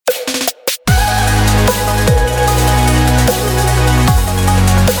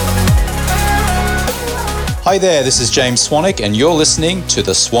Hi there, this is James Swanwick, and you're listening to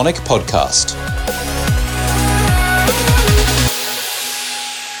the Swanwick Podcast.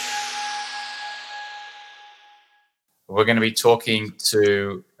 We're going to be talking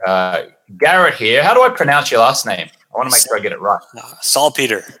to Garrett here. How do I pronounce your last name? I want to make sure I get it right.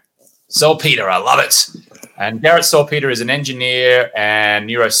 Salpeter. Salpeter, I love it. And Garrett Salpeter is an engineer and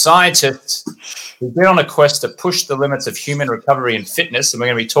neuroscientist who's been on a quest to push the limits of human recovery and fitness. And we're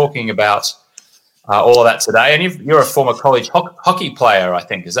going to be talking about all of that today. And you're a former college hockey player, I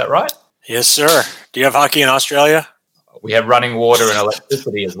think. Is that right? Yes, sir. Do you have hockey in Australia? We have running water and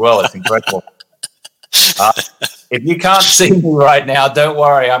electricity as well. It's incredible. If you can't see me right now, don't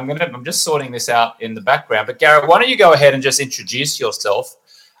worry. I'm just sorting this out in the background. But Garrett, why don't you go ahead and just introduce yourself,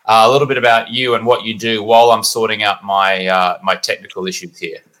 a little bit about you and what you do while I'm sorting out my technical issues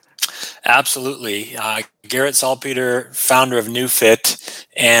here. Absolutely. Garrett Salpeter, founder of NeuFit,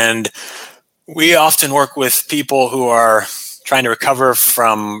 and we often work with people who are trying to recover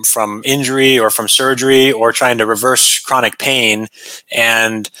from injury or from surgery or trying to reverse chronic pain.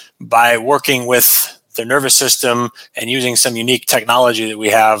 And by working with their nervous system and using some unique technology that we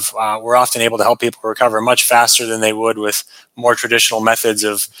have, we're often able to help people recover much faster than they would with more traditional methods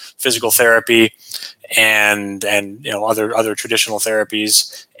of physical therapy and other traditional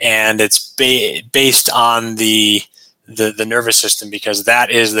therapies. And it's based on the nervous system, because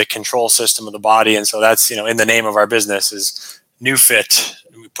that is the control system of the body. And so that's, in the name of our business is NeuFit.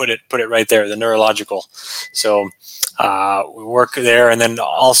 We put it right there, the neurological. So we work there, and then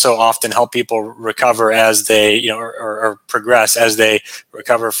also often help people recover as they, or progress as they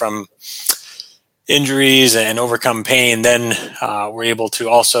recover from injuries and overcome pain. Then we're able to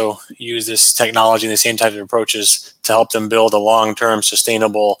also use this technology and the same type of approaches to help them build a long-term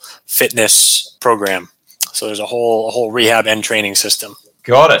sustainable fitness program. So there's a whole rehab and training system.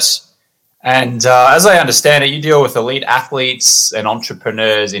 Got it. And as I understand it, you deal with elite athletes and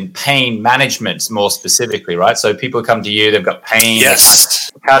entrepreneurs in pain management more specifically, right? So people come to you, they've got pain. Yes.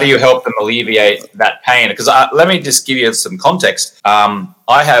 How do you help them alleviate that pain? Because let me just give you some context.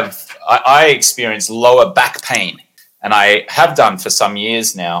 I experience lower back pain, and I have done for some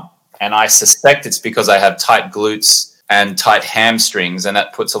years now. And I suspect it's because I have tight glutes and tight hamstrings, and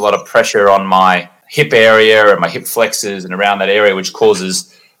that puts a lot of pressure on my hip area and my hip flexors and around that area, which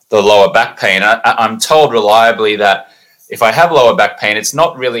causes the lower back pain. I'm told reliably that if I have lower back pain, it's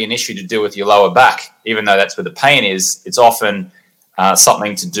not really an issue to do with your lower back, even though that's where the pain is. It's often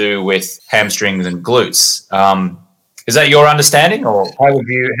something to do with hamstrings and glutes. Is that your understanding, or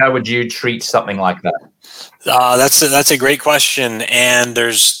how would you treat something like that? That's a great question, and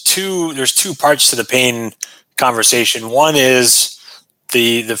there's two parts to the pain conversation. One is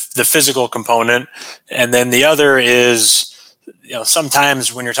the physical component, and then the other is,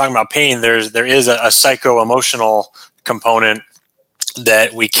 sometimes when you're talking about pain, there is a psycho-emotional component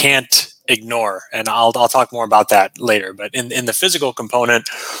that we can't ignore, and I'll talk more about that later. But in the physical component,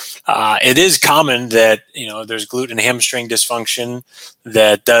 it is common that there's glute and hamstring dysfunction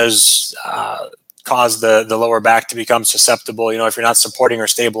that does cause the lower back to become susceptible. If you're not supporting or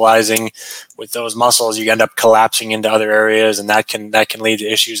stabilizing with those muscles, you end up collapsing into other areas, and that can lead to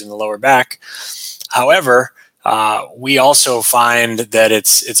issues in the lower back. However, we also find that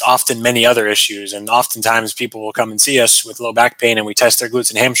it's often many other issues, and oftentimes people will come and see us with low back pain, and we test their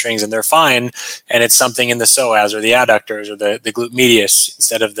glutes and hamstrings, and they're fine, and it's something in the psoas or the adductors or the glute medius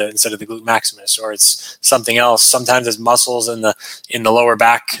instead of the glute maximus, or it's something else. Sometimes it's muscles in the lower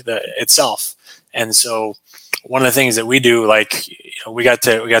back itself. And so one of the things that we do, we got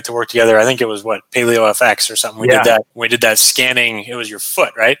to work together. I think it was Paleo FX or something. We did that scanning. It was your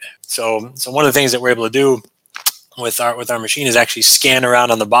foot, right? So one of the things that we're able to do with our machine is actually scan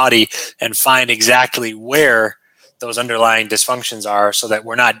around on the body and find exactly where those underlying dysfunctions are, so that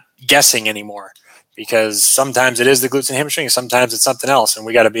we're not guessing anymore. Because sometimes it is the glutes and hamstrings, sometimes it's something else, and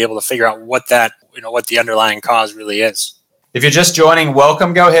we got to be able to figure out what the underlying cause really is. If you're just joining,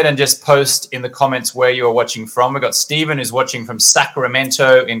 welcome. Go ahead and just post in the comments where you are watching from. We've got Stephen who's watching from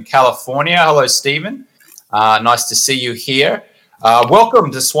Sacramento in California. Hello, Stephen. Nice to see you here.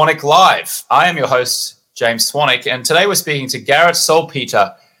 Welcome to Swanwick Live. I am your host, James Swanwick, and today we're speaking to Garrett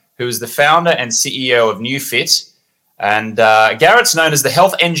Salpeter, who is the founder and CEO of NeuFit. And Garrett's known as the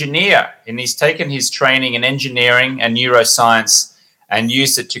health engineer, and he's taken his training in engineering and neuroscience and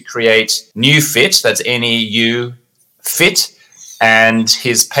used it to create NeuFit, that's NEU Fit, and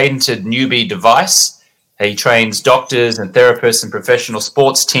his patented NEUBIE device. He trains doctors and therapists and professional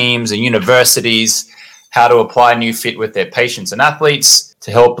sports teams and universities how to apply NeuFit with their patients and athletes to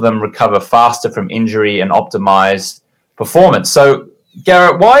help them recover faster from injury and optimize performance. So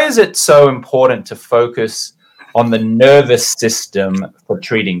Garrett, why is it so important to focus on the nervous system for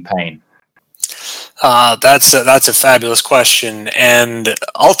treating pain? That's a fabulous question. And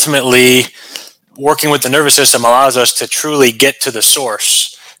ultimately, working with the nervous system allows us to truly get to the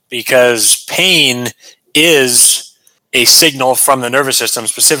source, because pain is a signal from the nervous system,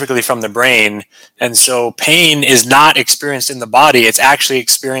 specifically from the brain. And so pain is not experienced in the body, it's actually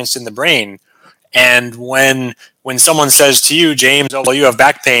experienced in the brain. And when someone says to you, James, oh, well, you have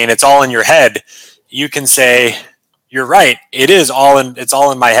back pain, it's all in your head, you can say, you're right, it's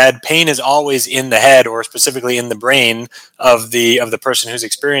all in my head. Pain is always in the head, or specifically in the brain of the person who's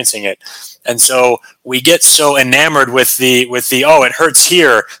experiencing it. And so we get so enamored with the oh, it hurts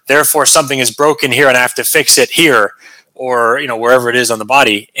here, therefore something is broken here and I have to fix it here, or wherever it is on the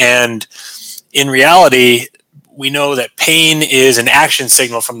body. And in reality, we know that pain is an action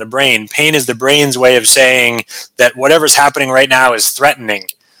signal from the brain. Pain is the brain's way of saying that whatever's happening right now is threatening.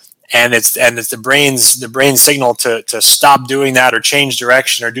 And it's the brain's signal to stop doing that, or change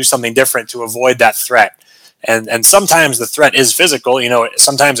direction, or do something different to avoid that threat. And sometimes the threat is physical.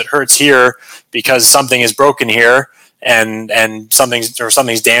 Sometimes it hurts here because something is broken here, and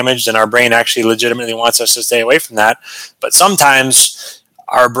something's damaged, and our brain actually legitimately wants us to stay away from that. But sometimes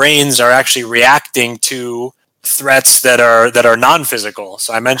our brains are actually reacting to threats that are non-physical.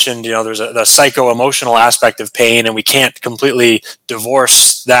 So I mentioned, there's the psycho-emotional aspect of pain, and we can't completely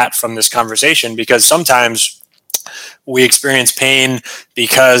divorce that from this conversation, because sometimes we experience pain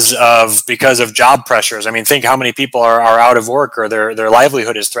because of job pressures. I mean, think how many people are out of work, or their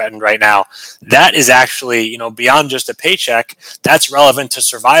livelihood is threatened right now. That is actually, beyond just a paycheck, that's relevant to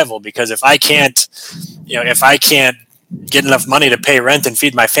survival, because if I can't get enough money to pay rent and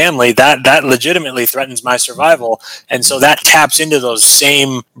feed my family, that legitimately threatens my survival. And so that taps into those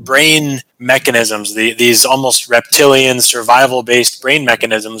same brain mechanisms, these almost reptilian survival-based brain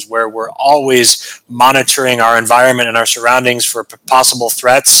mechanisms, where we're always monitoring our environment and our surroundings for possible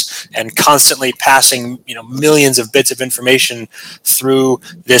threats, and constantly passing millions of bits of information through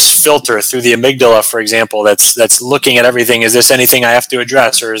this filter, through the amygdala, for example, that's looking at everything. Is this anything I have to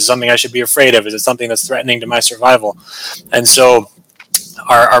address, or is it something I should be afraid of? Is it something that's threatening to my survival? And so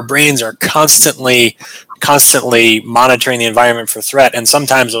our brains are constantly monitoring the environment for threat, and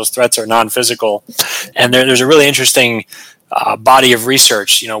sometimes those threats are non-physical. And there's a really interesting body of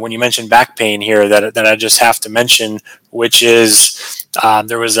research, when you mentioned back pain here, that I just have to mention, which is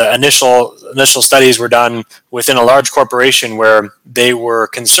there was initial studies were done within a large corporation, where they were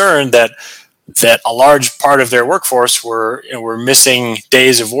concerned that a large part of their workforce were missing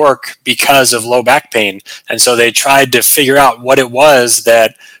days of work because of low back pain. And so they tried to figure out what it was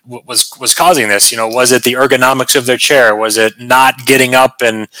that was causing this. Was it the ergonomics of their chair? Was it not getting up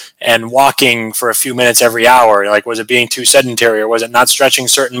and walking for a few minutes every hour? Like, was it being too sedentary, or was it not stretching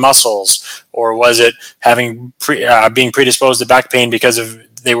certain muscles, or was it having being predisposed to back pain because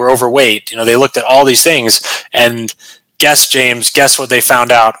they were overweight? They looked at all these things, and guess what they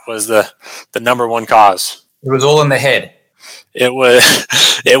found out was the number one cause? It was all in the head. It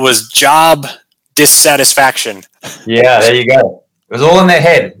was job dissatisfaction. Yeah, there you go. It was all in their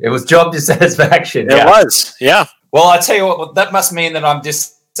head. It was job dissatisfaction. It was, yeah. Well, I tell you what, that must mean that I'm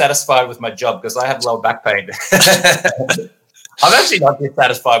dissatisfied with my job, because I have low back pain. I'm actually not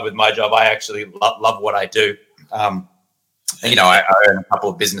dissatisfied with my job. I actually love what I do. I own a couple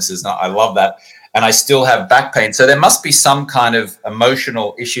of businesses, and I love that. And I still have back pain. So there must be some kind of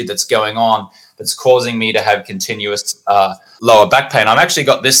emotional issue that's going on that's causing me to have continuous lower back pain. I've actually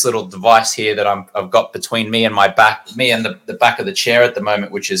got this little device here that I've got between me and the back of the chair at the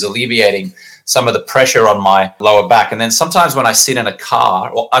moment, which is alleviating some of the pressure on my lower back. And then sometimes when I sit in a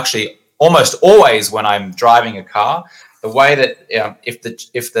car, or actually almost always when I'm driving a car, the way that if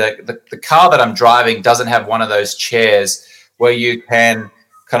the car that I'm driving doesn't have one of those chairs where you can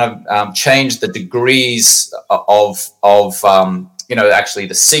kind of change the degrees of actually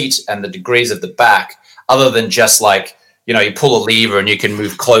the seat and the degrees of the back, other than just like, you pull a lever and you can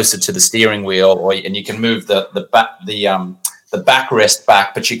move closer to the steering wheel, and you can move the backrest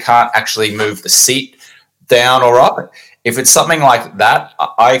back, but you can't actually move the seat down or up. If it's something like that,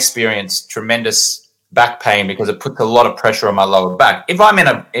 I experience tremendous back pain because it puts a lot of pressure on my lower back. If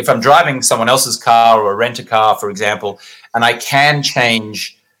I'm driving someone else's car, or a rent-a-car, for example, and I can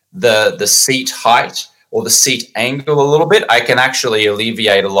change the seat height or the seat angle a little bit, I can actually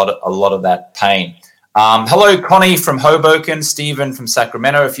alleviate a lot of that pain. Hello, Connie from Hoboken, Stephen from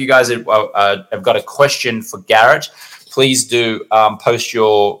Sacramento. If you guys have got a question for Garrett, please do post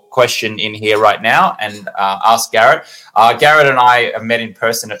your question in here right now and ask Garrett. Garrett and I have met in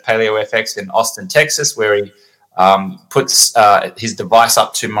person at Paleo FX in Austin, Texas, where he puts his device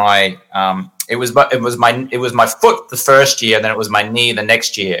up to my. It was my foot the first year, then it was my knee the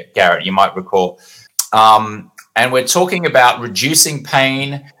next year. Garrett, you might recall. And we're talking about reducing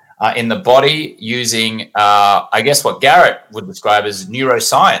pain in the body using, I guess, what Garrett would describe as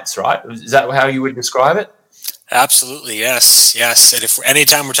neuroscience, right? Is that how you would describe it? Absolutely, yes. And if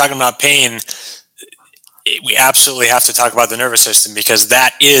anytime we're talking about pain, we absolutely have to talk about the nervous system, because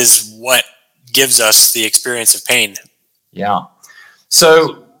that is what gives us the experience of pain. Yeah.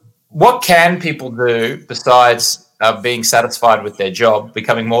 So what can people do besides being satisfied with their job,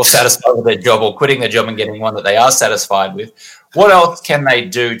 becoming more satisfied with their job, or quitting their job and getting one that they are satisfied with? What else can they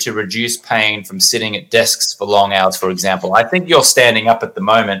do to reduce pain from sitting at desks for long hours, for example? I think you're standing up at the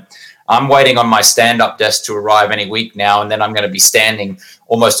moment. I'm waiting on my stand-up desk to arrive any week now, and then I'm going to be standing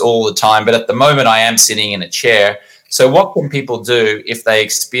almost all the time. But at the moment, I am sitting in a chair. So what can people do if they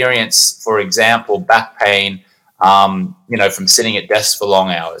experience, for example, back pain, from sitting at desks for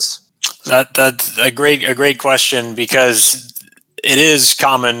long hours? That's a great question, because it is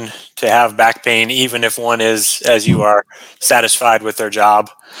common to have back pain, even if one is, as you are, satisfied with their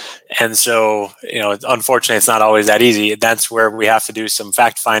job. And so, unfortunately, it's not always that easy. That's where we have to do some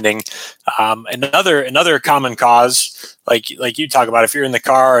fact finding. Another common cause, like you talk about, if you're in the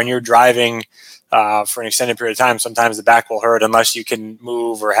car and you're driving for an extended period of time, sometimes the back will hurt unless you can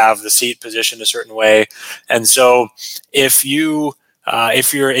move or have the seat positioned a certain way. And so, if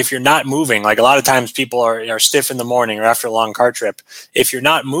you're not moving, like a lot of times people are stiff in the morning or after a long car trip, if you're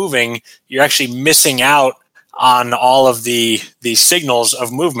not moving, you're actually missing out on all of the signals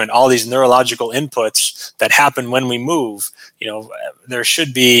of movement, all these neurological inputs that happen when we move. We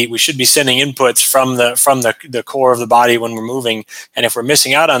should be sending inputs from the core of the body when we're moving. And if we're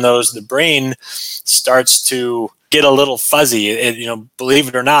missing out on those, the brain starts to get a little fuzzy. Believe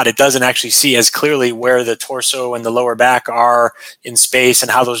it or not, it doesn't actually see as clearly where the torso and the lower back are in space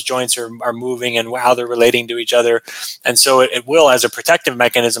and how those joints are moving and how they're relating to each other. And so it will, as a protective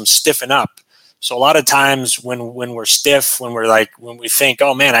mechanism, stiffen up. So a lot of times when we're stiff, when we think,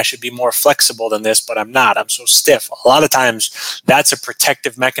 oh man, I should be more flexible than this, but I'm not, I'm so stiff. A lot of times that's a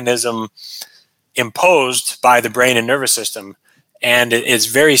protective mechanism imposed by the brain and nervous system. And it is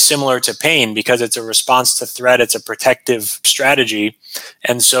very similar to pain, because it's a response to threat. It's a protective strategy.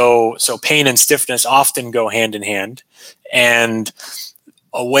 And so pain and stiffness often go hand in hand. And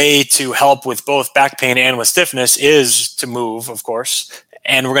a way to help with both back pain and with stiffness is to move, of course.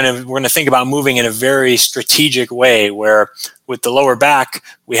 And we're gonna think about moving in a very strategic way, where with the lower back,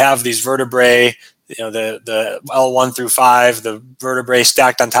 we have these vertebrae, the L1 through 5, the vertebrae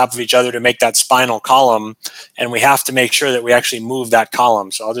stacked on top of each other to make that spinal column. And we have to make sure that we actually move that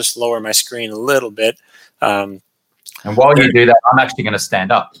column. So I'll just lower my screen a little bit. And while you do that, I'm actually going to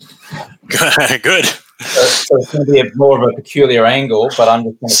stand up. Good. So it's going to be more of a peculiar angle, but I'm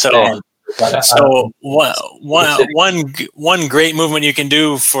just going to stand. So one great movement you can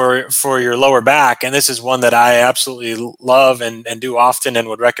do for your lower back, and this is one that I absolutely love and do often and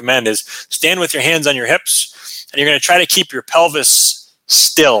would recommend, is stand with your hands on your hips, and you're going to try to keep your pelvis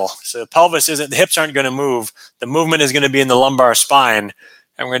still. So the hips aren't going to move. The movement is going to be in the lumbar spine,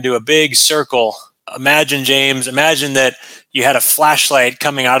 and we're going to do a big circle. Imagine that you had a flashlight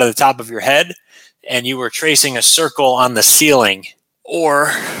coming out of the top of your head, and you were tracing a circle on the ceiling.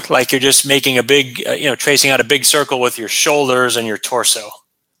 Or like you're just making a big, tracing out a big circle with your shoulders and your torso.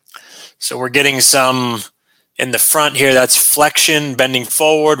 So we're getting some in the front here, that's flexion, bending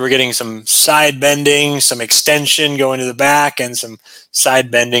forward. We're getting some side bending, some extension going to the back, and some side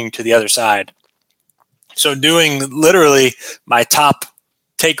bending to the other side. So doing literally my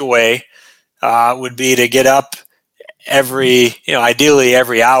takeaway would be to get up ideally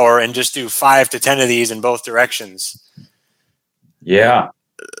every hour, and just do 5 to 10 of these in both directions. Yeah,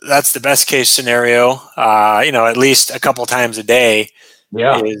 that's the best case scenario. At least a couple times a day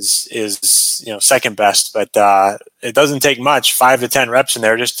is second best, but it doesn't take much, 5 to 10 reps in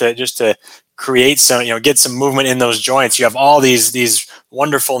there just to create some, get some movement in those joints. You have all these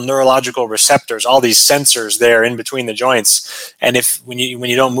wonderful neurological receptors, all these sensors there in between the joints. And when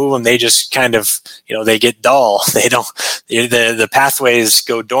you don't move them, they just kind of, they get dull. The pathways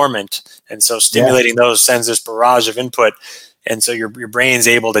go dormant. And so stimulating those sends this barrage of input. And so your brain's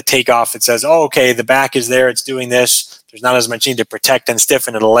able to take off. It says, oh, okay, the back is there. It's doing this. There's not as much need to protect and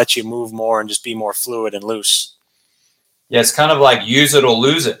stiffen. It'll let you move more and just be more fluid and loose. Yeah, it's kind of like use it or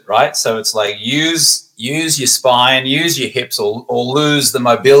lose it, right? So it's like use your spine, use your hips, or lose the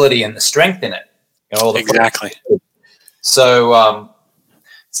mobility and the strength in it. Exactly. So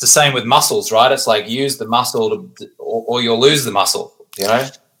it's the same with muscles, right? It's like use the muscle or you'll lose the muscle,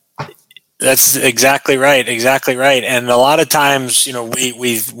 That's exactly right. Exactly right. And a lot of times,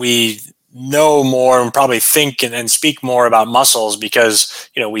 we know more and probably think and speak more about muscles because,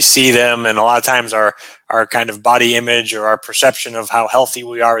 we see them, and a lot of times our kind of body image or our perception of how healthy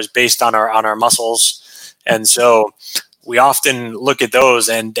we are is based on our muscles. And so we often look at those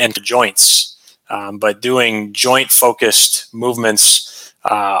and joints, but doing joint focused movements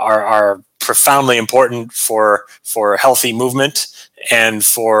are profoundly important for healthy movement and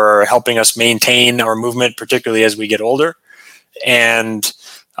for helping us maintain our movement, particularly as we get older. And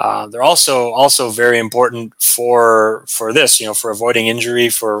they're also very important for this, for avoiding injury,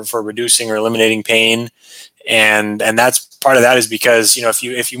 for reducing or eliminating pain, and that's part of that is because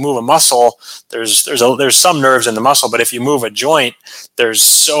if you move a muscle, there's some nerves in the muscle, but if you move a joint, there's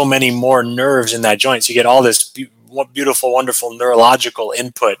so many more nerves in that joint, so you get all this beautiful, wonderful neurological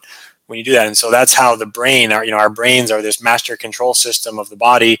input when you do that. And so that's how the brain, our brains are this master control system of the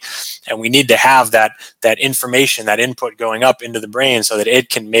body, and we need to have that information, that input going up into the brain so that it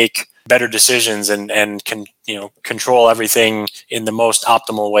can make better decisions and can control everything in the most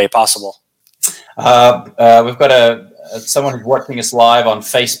optimal way possible. We've got someone who's watching us live on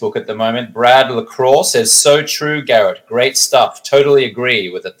Facebook at the moment. Brad LaCroix says, "So true, Garrett. Great stuff. Totally agree,"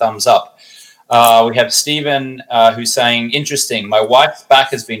 with a thumbs up. We have Stephen who's saying, "Interesting. My wife's back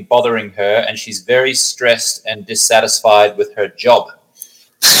has been bothering her, and she's very stressed and dissatisfied with her job."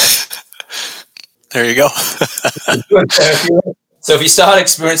 There you go. So if you start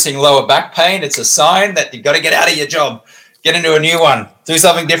experiencing lower back pain, it's a sign that you've got to get out of your job, get into a new one, do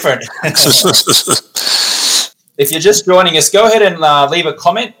something different. If you're just joining us, go ahead and leave a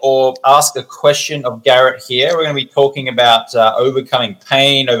comment or ask a question of Garrett here. We're going to be talking about overcoming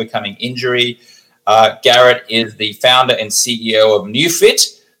pain, overcoming injury. Garrett is the founder and CEO of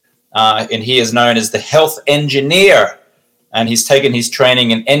NeuFit, and he is known as the health engineer. And he's taken his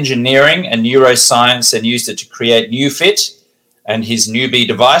training in engineering and neuroscience and used it to create NeuFit and his NEUBIE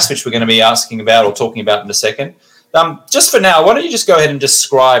device, which we're going to be asking about or talking about in a second. Just for now, why don't you just go ahead and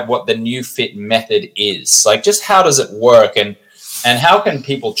describe what the NeuFit method is? Like, just how does it work, and how can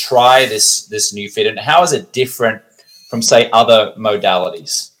people try this NeuFit, and how is it different from, say, other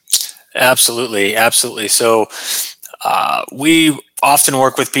modalities? Absolutely. So we often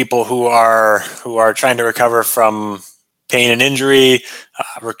work with people who are trying to recover from pain and injury.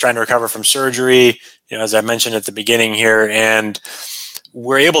 We're trying to recover from surgery, as I mentioned at the beginning here, and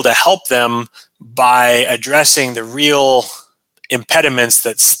we're able to help them by addressing the real impediments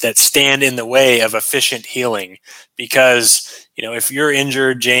that stand in the way of efficient healing. Because if you're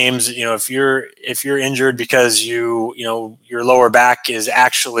injured, James, if you're injured because your lower back is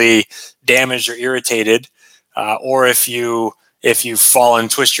actually damaged or irritated, or if you fall and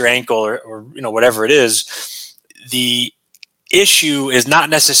twist your ankle or whatever it is, the issue is not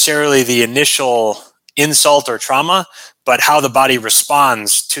necessarily the initial insult or trauma, but how the body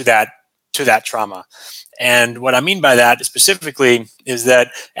responds to that trauma. And what I mean by that specifically is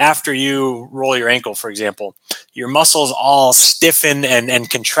that after you roll your ankle, for example, your muscles all stiffen and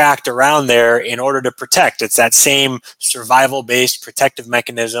contract around there in order to protect. It's that same survival-based protective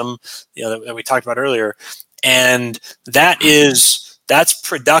mechanism that we talked about earlier. And that's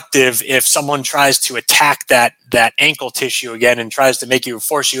productive if someone tries to attack that ankle tissue again and tries to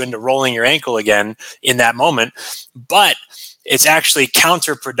force you into rolling your ankle again in that moment. But it's actually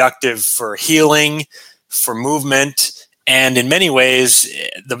counterproductive for healing, for movement, and in many ways,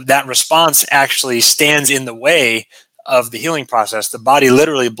 that response actually stands in the way of the healing process. The body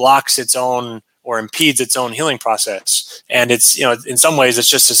literally blocks its own or impedes its own healing process. And it's, in some ways, it's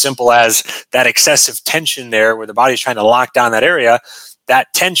just as simple as that excessive tension there where the body's trying to lock down that area.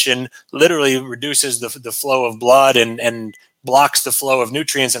 That tension literally reduces the flow of blood and blocks the flow of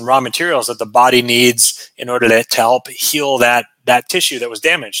nutrients and raw materials that the body needs in order to help heal that tissue that was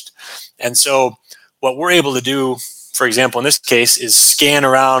damaged. And so what we're able to do, for example, in this case, is scan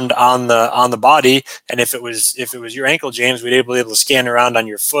around on the body. And if it was your ankle, James, we'd be able to scan around on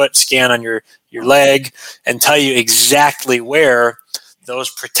your foot, scan on your leg, and tell you exactly where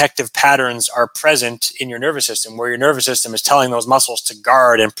those protective patterns are present in your nervous system, where your nervous system is telling those muscles to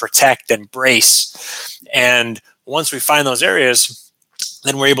guard and protect and brace. And once we find those areas,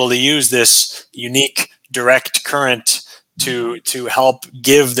 then we're able to use this unique direct current to help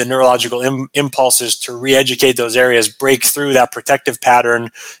give the neurological impulses to re-educate those areas, break through that protective pattern,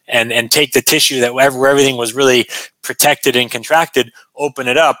 and take the tissue that where everything was really protected and contracted, open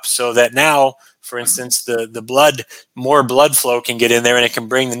it up so that now, for instance, more blood flow can get in there and it can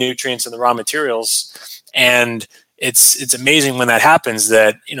bring the nutrients and the raw materials. And it's amazing when that happens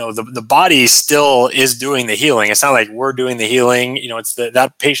that, the body still is doing the healing. It's not like we're doing the healing, it's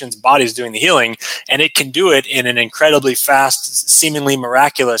that patient's body is doing the healing, and it can do it in an incredibly fast, seemingly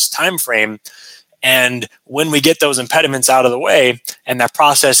miraculous time frame. And when we get those impediments out of the way and that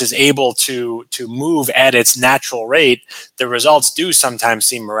process is able to move at its natural rate, the results do sometimes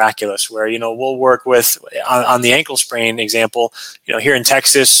seem miraculous, where, we'll work with on the ankle sprain example, here in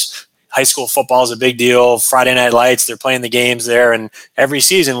Texas, high school football is a big deal. Friday Night Lights, they're playing the games there. And every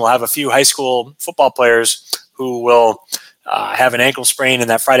season we'll have a few high school football players who will have an ankle sprain in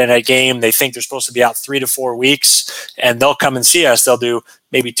that Friday night game. They think they're supposed to be out 3 to 4 weeks, and they'll come and see us. They'll do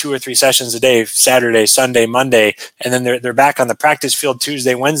maybe 2 or 3 sessions a day, Saturday, Sunday, Monday, and then they're back on the practice field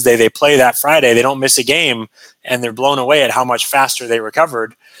Tuesday, Wednesday. They play that Friday. They don't miss a game, and they're blown away at how much faster they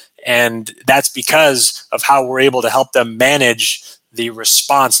recovered. And that's because of how we're able to help them manage the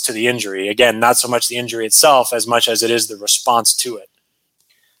response to the injury. Again, not so much the injury itself as much as it is the response to it.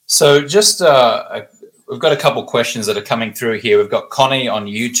 So just we've got a couple questions that are coming through here. We've got Connie on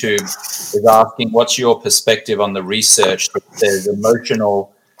YouTube is asking, what's your perspective on the research that says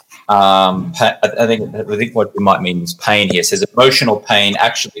emotional, I think what you might mean is pain here. It says emotional pain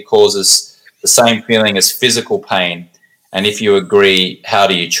actually causes the same feeling as physical pain. And if you agree, how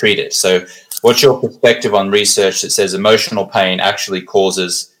do you treat it? So what's your perspective on research that says emotional pain actually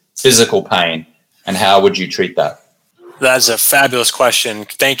causes physical pain, and how would you treat that? That's a fabulous question.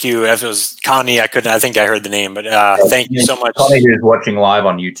 Thank you. If it was Connie, I think I heard the name, but thank you so much. Connie is watching live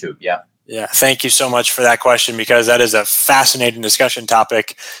on YouTube. Yeah. Yeah. Thank you so much for that question, because that is a fascinating discussion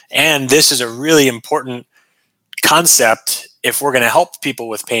topic. And this is a really important concept if we're going to help people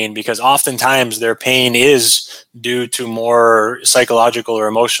with pain, because oftentimes their pain is due to more psychological or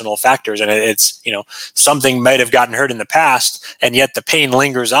emotional factors. And it's, something might have gotten hurt in the past, and yet the pain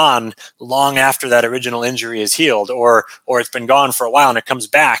lingers on long after that original injury is healed, or it's been gone for a while and it comes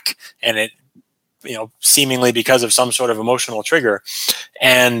back, and it, seemingly because of some sort of emotional trigger.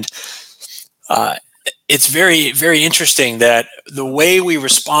 And it's very, very interesting that the way we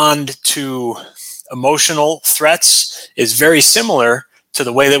respond to emotional threats is very similar to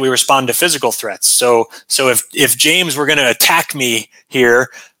the way that we respond to physical threats. So if James were going to attack me here,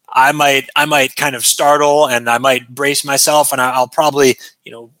 I might kind of startle, and I might brace myself, and I'll probably,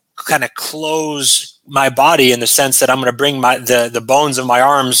 kind of close my body in the sense that I'm going to bring the bones of my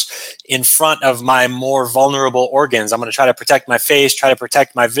arms in front of my more vulnerable organs. I'm going to try to protect my face, try to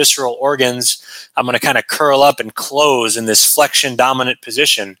protect my visceral organs. I'm going to kind of curl up and close in this flexion dominant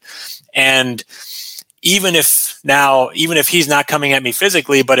position. And even if he's not coming at me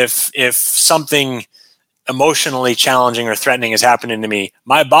physically, but if something emotionally challenging or threatening is happening to me,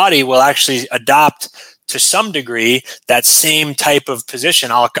 my body will actually adopt to some degree that same type of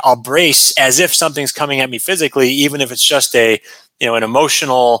position. I'll brace as if something's coming at me physically, even if it's just an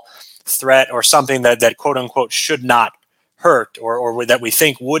emotional threat or something that quote unquote should not hurt, or that we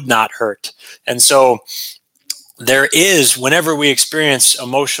think would not hurt. And so there is, whenever we experience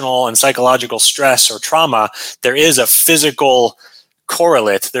emotional and psychological stress or trauma, there is a physical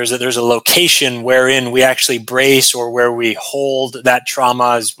correlate. There's a location wherein we actually brace, or where we hold that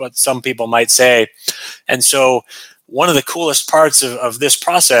trauma, is what some people might say. And so one of the coolest parts of this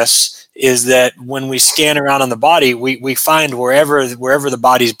process is that when we scan around on the body, we find wherever the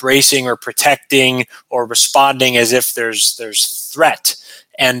body's bracing or protecting or responding as if there's threat.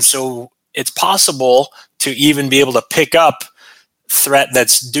 And so it's possible to even be able to pick up threat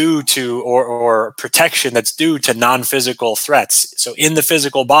that's due to, or protection that's due to non-physical threats. So in the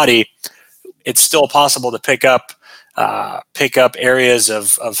physical body, it's still possible to pick up areas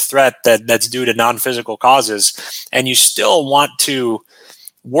of threat that's due to non-physical causes, and you still want to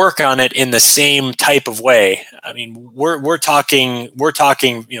work on it in the same type of way. I mean, we're talking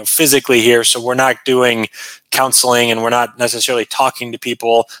physically here, so we're not doing counseling, and we're not necessarily talking to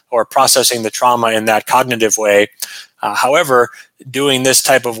people or processing the trauma in that cognitive way. However, doing this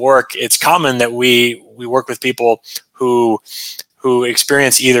type of work, it's common that we work with people who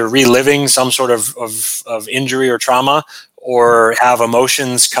experience either reliving some sort of injury or trauma, or have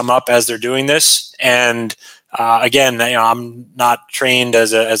emotions come up as they're doing this. And again, I'm not trained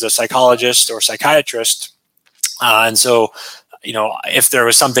as a psychologist or psychiatrist, and so if there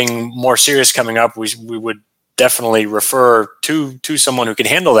was something more serious coming up, we would definitely refer to someone who can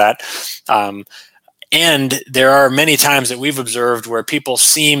handle that. And there are many times that we've observed where people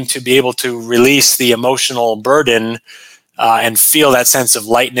seem to be able to release the emotional burden and feel that sense of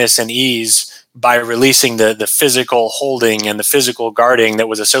lightness and ease by releasing the physical holding and the physical guarding that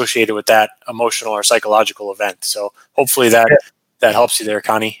was associated with that emotional or psychological event. So hopefully that helps you there,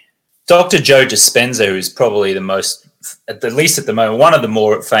 Connie. Dr. Joe Dispenza, who's probably the most, at least at the moment, one of the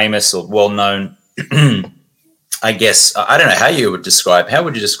more famous or well-known, I guess, I don't know how you would describe, how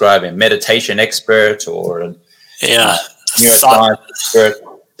would you describe him? Meditation expert or a neuroscience expert?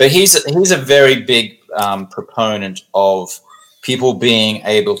 But he's a very big proponent of people being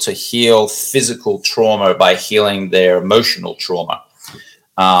able to heal physical trauma by healing their emotional trauma.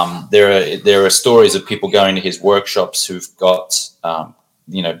 There are stories of people going to his workshops who've got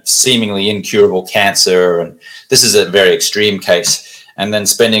seemingly incurable cancer, and this is a very extreme case, and then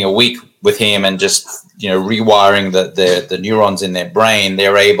spending a week with him and just rewiring the neurons in their brain,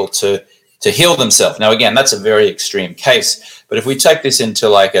 they're able to heal themselves. Now again, that's a very extreme case, but if we take this into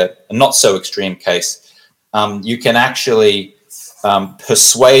like a not so extreme case, you can actually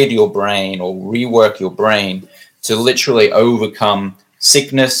persuade your brain or rework your brain to literally overcome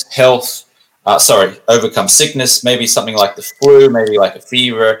sickness, overcome sickness, maybe something like the flu, maybe like a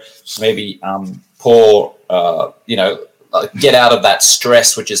fever, maybe get out of that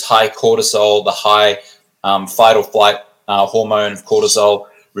stress, which is high cortisol, the high fight or flight hormone of cortisol,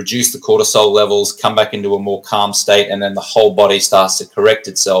 reduce the cortisol levels, come back into a more calm state, and then the whole body starts to correct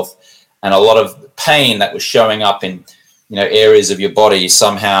itself. And a lot of pain that was showing up in areas of your body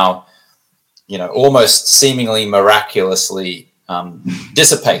somehow, almost seemingly miraculously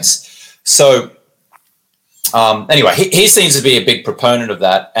dissipates. So anyway, he seems to be a big proponent of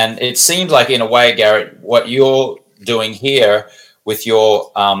that, and it seems like, in a way, Garrett, what you're doing here with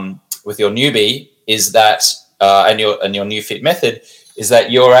your NEUBIE is that, and your NeuFit method, is that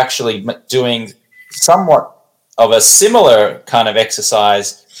you're actually doing somewhat of a similar kind of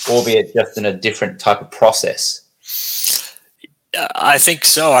exercise, albeit just in a different type of process. I think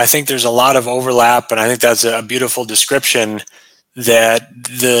so. I think there's a lot of overlap, and I think that's a beautiful description, that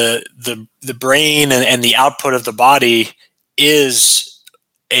the brain and the output of the body is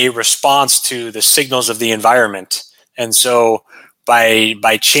a response to the signals of the environment. And so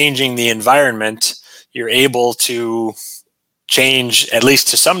by changing the environment, you're able to change, at least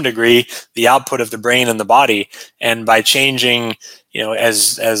to some degree, the output of the brain and the body. And by changing,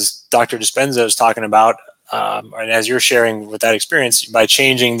 as Dr. Dispenza is talking about, and as you're sharing with that experience, by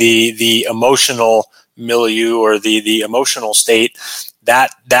changing the emotional milieu or the emotional state,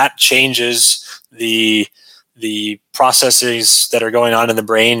 that changes the processes that are going on in the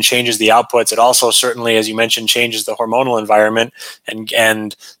brain, changes the outputs. It also certainly, as you mentioned, changes the hormonal environment,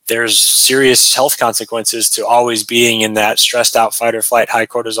 and there's serious health consequences to always being in that stressed out fight or flight, high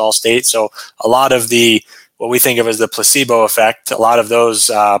cortisol state. So a lot of what we think of as the placebo effect, a lot of those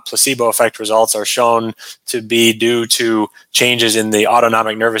placebo effect results are shown to be due to changes in the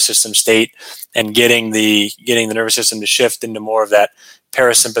autonomic nervous system state and getting the nervous system to shift into more of that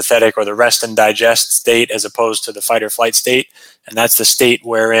parasympathetic or the rest and digest state as opposed to the fight or flight state. And that's the state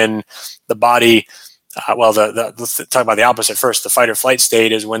wherein the body, let's talk about the opposite first. The fight or flight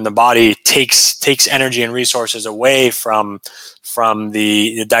state is when the body takes energy and resources away from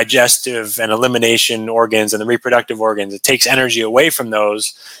the digestive and elimination organs and the reproductive organs. It takes energy away from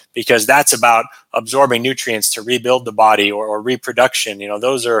those because that's about absorbing nutrients to rebuild the body or reproduction.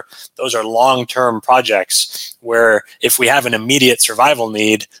 Those are long-term projects where if we have an immediate survival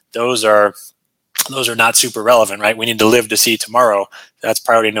need, those are not super relevant, right? We need to live to see tomorrow. That's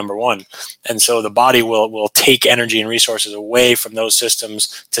priority number one. And so the body will take energy and resources away from those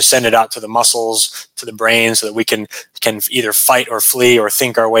systems to send it out to the muscles, to the brain, so that we can either fight or flee or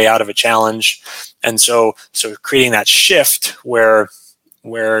think our way out of a challenge. And so creating that shift where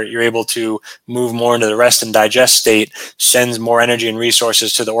you're able to move more into the rest and digest state sends more energy and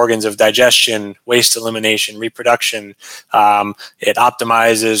resources to the organs of digestion, waste elimination, reproduction. It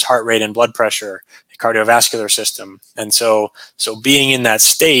optimizes heart rate and blood pressure, the cardiovascular system. And so being in that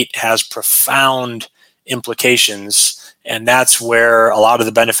state has profound implications. And that's where a lot of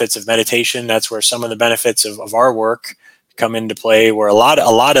the benefits of meditation, that's where some of the benefits of our work come into play, where a lot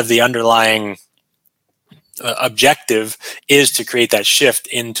of the underlying objective is to create that shift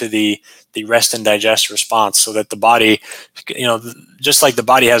into the rest and digest response, so that the body, just like the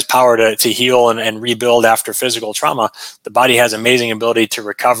body has power to heal and rebuild after physical trauma, the body has amazing ability to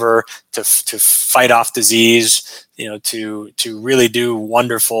recover, to fight off disease, to really do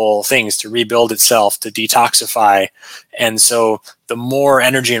wonderful things, to rebuild itself, to detoxify. And so the more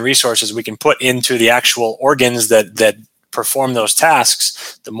energy and resources we can put into the actual organs that perform those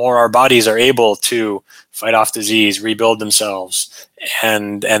tasks, the more our bodies are able to fight off disease, rebuild themselves,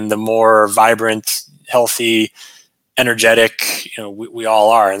 and the more vibrant, healthy, energetic, we all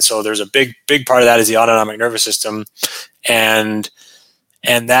are. And so there's a big part of that is the autonomic nervous system, and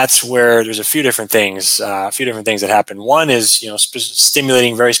And that's where there's a few different things that happen. One is,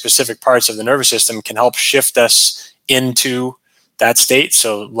 stimulating very specific parts of the nervous system can help shift us into that state.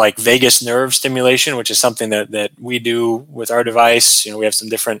 So like vagus nerve stimulation, which is something that we do with our device. We have some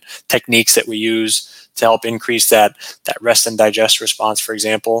different techniques that we use to help increase that rest and digest response, for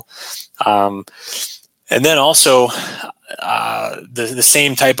example. And then also the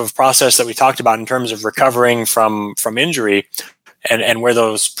same type of process that we talked about in terms of recovering from injury, and where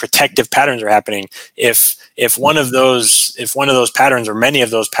those protective patterns are happening. If one of those patterns or many of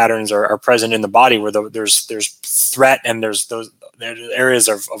those patterns are present in the body, where there's threat and there's areas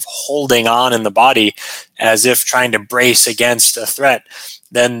of holding on in the body as if trying to brace against a threat,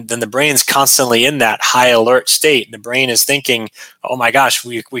 then the brain's constantly in that high alert state. The brain is thinking, oh my gosh,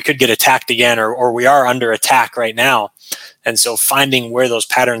 we could get attacked again, or we are under attack right now. And so finding where those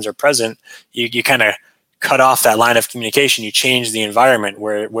patterns are present, you kind of cut off that line of communication. You change the environment,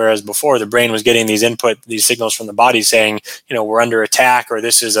 whereas before the brain was getting these signals from the body saying, we're under attack, or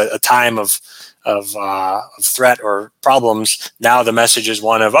this is a time of threat or problems. Now the message is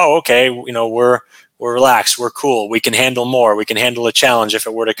one of, oh, okay, we're relaxed, we're cool, we can handle more, we can handle a challenge if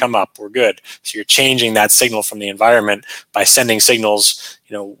it were to come up, we're good. So you're changing that signal from the environment by sending signals,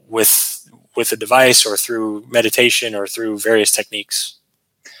 with a device or through meditation or through various techniques.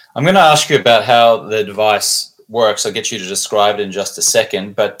 I'm going to ask you about how the device works. I'll get you to describe it in just a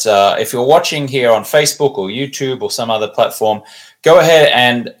second. But if you're watching here on Facebook or YouTube or some other platform, go ahead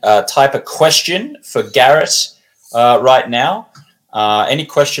and type a question for Garrett right now. Any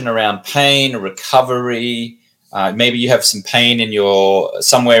question around pain, recovery, maybe you have some pain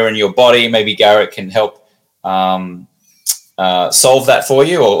somewhere in your body. Maybe Garrett can help solve that for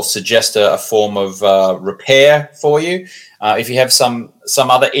you, or suggest a form of repair for you. If you have some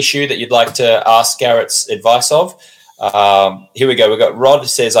other issue that you'd like to ask Garrett's advice of, here we go. We've got Rod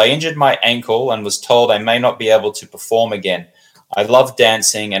says, I injured my ankle and was told I may not be able to perform again. I love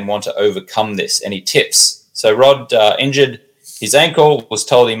dancing and want to overcome this. Any tips? So Rod injured his ankle, was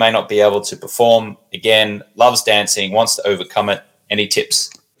told he may not be able to perform again, loves dancing, wants to overcome it. Any tips?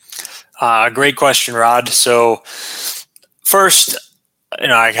 Great question, Rod. So first,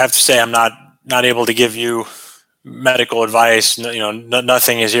 I have to say I'm not able to give you medical advice.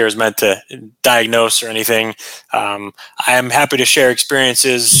 Nothing is meant to diagnose or anything. I am happy to share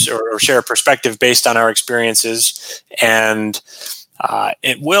experiences or share a perspective based on our experiences, and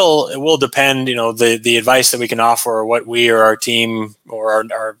it will depend. The advice that we can offer, or what we or our team or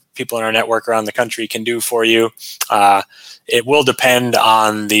our people in our network around the country can do for you. It will depend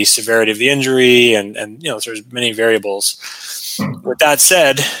on the severity of the injury, and there's many variables. With that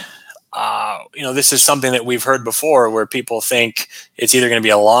said, this is something that we've heard before, where people think it's either going to be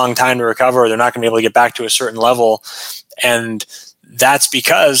a long time to recover, or they're not going to be able to get back to a certain level. And that's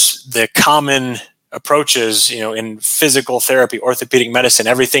because the common approaches, in physical therapy, orthopedic medicine,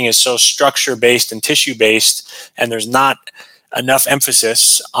 everything is so structure-based and tissue-based, and there's not enough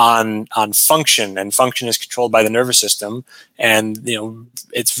emphasis on function, and function is controlled by the nervous system. And,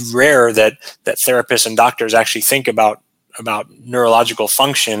 it's rare that therapists and doctors actually think about neurological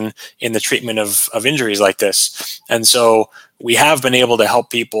function in the treatment of injuries like this. And so we have been able to help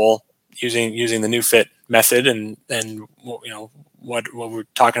people using the NeuFit method, and what we're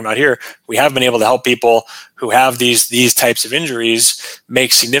talking about here. We have been able to help people who have these types of injuries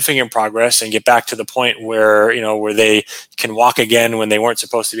make significant progress and get back to the point where they can walk again when they weren't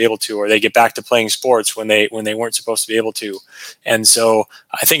supposed to be able to, or they get back to playing sports when they weren't supposed to be able to. And so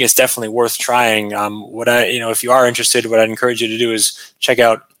I think it's definitely worth trying. If you are interested, what I'd encourage you to do is check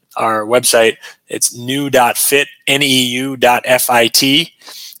out our website. It's neu.fit, NEU.FIT.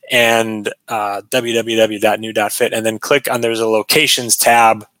 and www.neu.fit, and then click on, there's a locations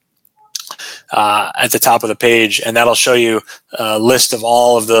tab at the top of the page, and that'll show you a list of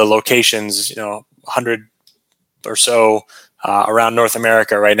all of the locations, 100 or so around North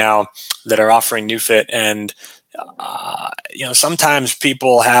America right now that are offering NeuFit. And sometimes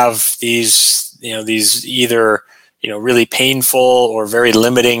people have these either really painful or very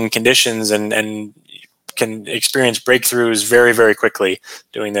limiting conditions, and can experience breakthroughs very, very quickly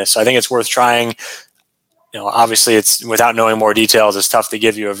doing this. So I think it's worth trying. Obviously, it's, without knowing more details, it's tough to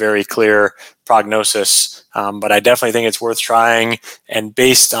give you a very clear prognosis. But I definitely think it's worth trying. And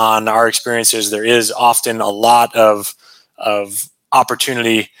based on our experiences, there is often a lot of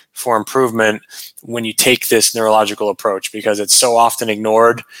opportunity for improvement when you take this neurological approach, because it's so often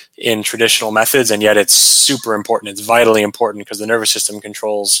ignored in traditional methods, and yet it's super important. It's vitally important, because the nervous system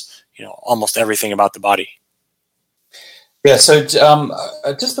controls almost everything about the body. Yeah, so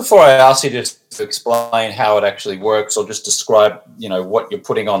just before I ask you to explain how it actually works, or just describe, what you're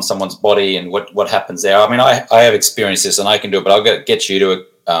putting on someone's body and what happens there. I mean, I have experienced this and I can do it, but I'll get you to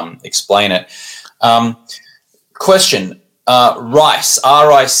explain it. Question: RICE,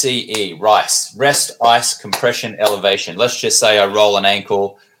 RICE, RICE, rest, ice, compression, elevation. Let's just say I roll an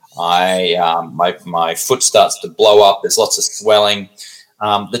ankle, my foot starts to blow up. There's lots of swelling.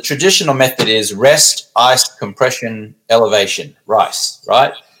 The traditional method is rest, ice, compression, elevation, RICE,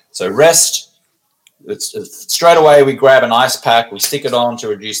 right? So rest, it's straight away we grab an ice pack, we stick it on to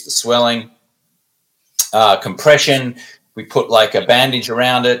reduce the swelling. Compression, we put like a bandage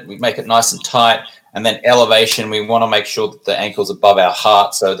around it, we make it nice and tight. And then elevation, we want to make sure that the ankle's above our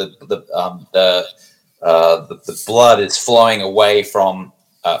heart so that the blood is flowing away from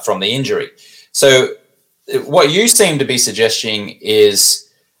the injury. So what you seem to be suggesting is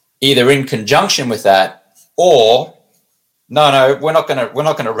either in conjunction with that, or no, we're not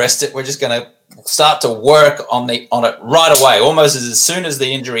gonna rest it. We're just gonna start to work on it right away. Almost as soon as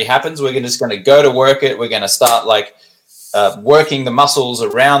the injury happens, we're just gonna go to work it. We're gonna start working the muscles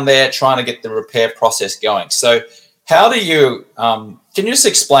around there, trying to get the repair process going. So how do you? Can you just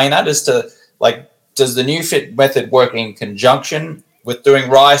explain that as to does the NeuFit method work in conjunction with doing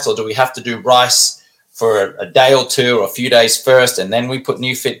RICE, or do we have to do RICE for a day or two or a few days first, and then we put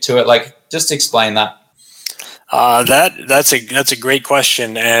NeuFit to it? Just explain that. That's a great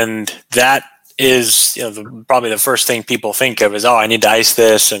question, and that is probably the first thing people think of is, I need to ice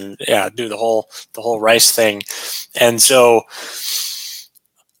this and do the whole RICE thing. And so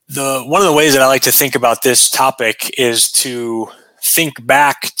one of the ways that I like to think about this topic is to think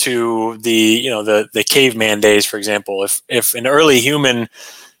back to the caveman days, for example. If an early human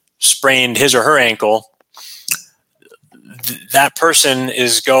sprained his or her ankle, that person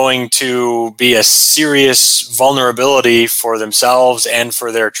is going to be a serious vulnerability for themselves and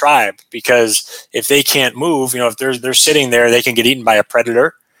for their tribe, because if they can't move, if they're sitting there, they can get eaten by a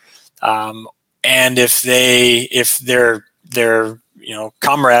predator. And if their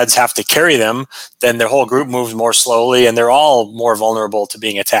comrades have to carry them, then their whole group moves more slowly, and they're all more vulnerable to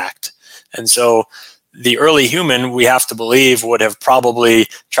being attacked. And so the early human, we have to believe, would have probably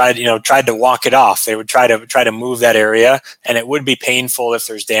tried to walk it off. They would try to move that area, and it would be painful if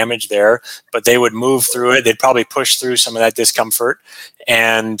there's damage there, but they would move through it. They'd probably push through some of that discomfort,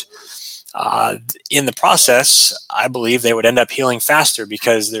 and in the process, I believe they would end up healing faster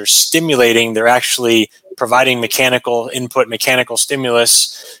because they're actually providing mechanical input, mechanical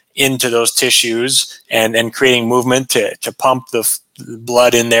stimulus into those tissues and creating movement to pump the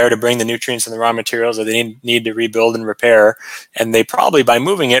blood in there to bring the nutrients and the raw materials that they need to rebuild and repair. And they probably, by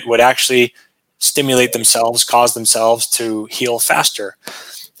moving it, would actually stimulate themselves, cause themselves to heal faster.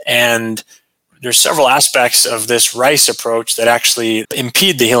 And there's several aspects of this RICE approach that actually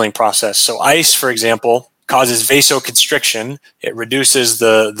impede the healing process. So ice, for example, causes vasoconstriction. It reduces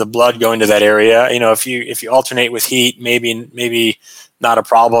the blood going to that area. If you alternate with heat, maybe not a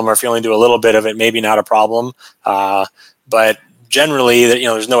problem, or if you only do a little bit of it, maybe not a problem. But generally,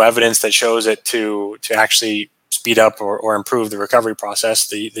 there's no evidence that shows it to actually speed up or improve the recovery process,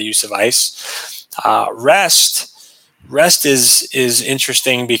 the use of ice. Rest is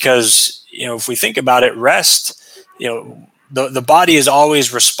interesting because, if we think about it, rest, the body is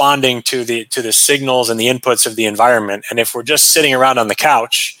always responding to the signals and the inputs of the environment. And if we're just sitting around on the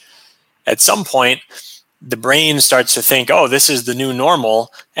couch, at some point, the brain starts to think, this is the new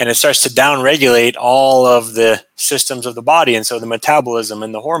normal, and it starts to downregulate all of the systems of the body. And so the metabolism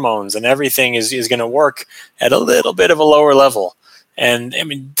and the hormones and everything is going to work at a little bit of a lower level. And I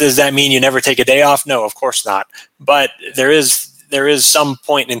mean, does that mean you never take a day off? No, of course not. But there is some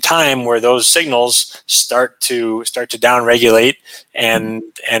point in time where those signals start to downregulate and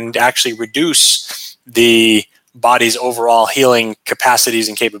actually reduce the body's overall healing capacities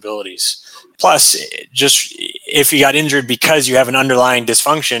and capabilities. Plus, just if you got injured because you have an underlying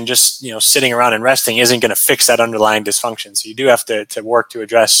dysfunction, just sitting around and resting isn't going to fix that underlying dysfunction. So you do have to work to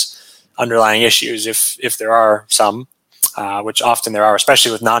address underlying issues if there are some, which often there are,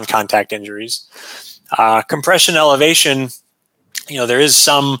 especially with non-contact injuries. Compression elevation, there is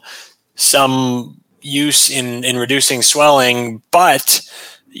some use in reducing swelling, but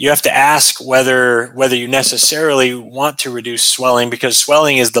you have to ask whether you necessarily want to reduce swelling, because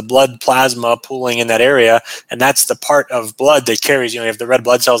swelling is the blood plasma pooling in that area, and that's the part of blood that carries. You have the red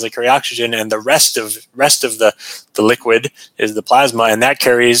blood cells that carry oxygen, and the rest of the liquid is the plasma, and that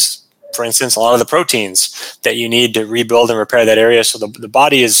carries for instance, a lot of the proteins that you need to rebuild and repair that area. So the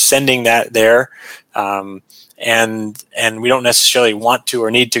body is sending that there. And we don't necessarily want to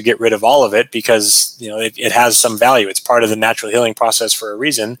or need to get rid of all of it because, it has some value. It's part of the natural healing process for a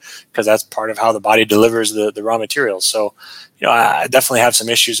reason, because that's part of how the body delivers the raw materials. So, I definitely have some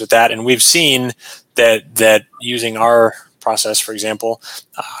issues with that. And we've seen that using our process, for example,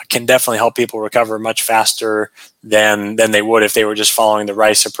 can definitely help people recover much faster than they would if they were just following the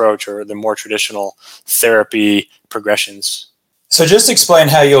RICE approach or the more traditional therapy progressions. So just explain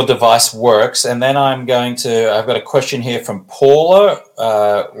how your device works, and then I've got a question here from Paula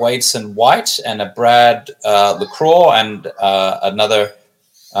Wadeson White and a Brad LaCroix and another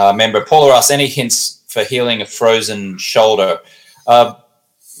member. Paula asks, any hints for healing a frozen shoulder?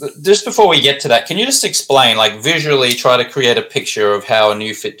 Just before we get to that, can you just explain, visually try to create a picture of how a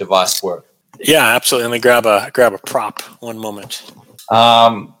NeuFit device works? Yeah, absolutely. Let me grab a prop. One moment.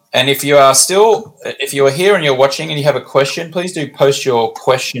 And if you are here and you're watching and you have a question, please do post your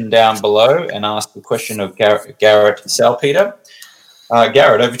question down below and ask the question of Garrett Salpeter.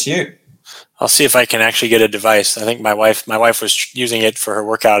 Garrett, over to you. I'll see if I can actually get a device. I think my wife was using it for her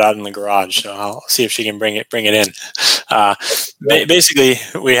workout out in the garage, so I'll see if she can bring it in. Basically,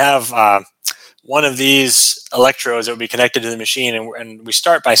 we have one of these electrodes that will be connected to the machine, and we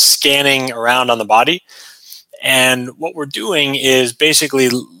start by scanning around on the body. And what we're doing is basically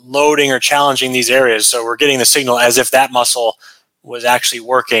loading or challenging these areas. So we're getting the signal as if that muscle was actually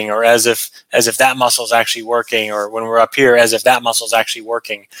working, or as if that muscle is actually working, or when we're up here, as if that muscle is actually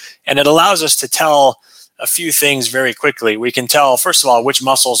working. And it allows us to tell a few things very quickly. We can tell, first of all, which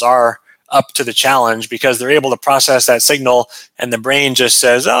muscles are up to the challenge because they're able to process that signal, and the brain just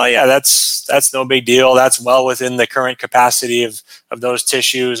says, oh yeah, that's no big deal. That's well within the current capacity of those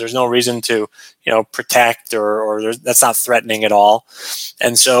tissues. There's no reason to, protect or that's not threatening at all.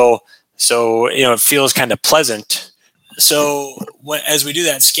 And so it feels kind of pleasant. So as we do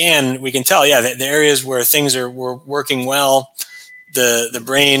that scan, we can tell, the areas where things were working well, the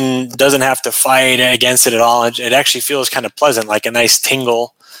brain doesn't have to fight against it at all. It actually feels kind of pleasant, like a nice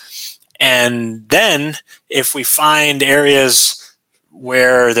tingle. And then if we find areas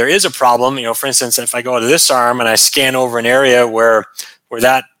where there is a problem, for instance, if I go to this arm and I scan over an area where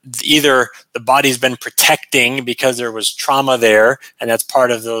that either the body's been protecting because there was trauma there, and that's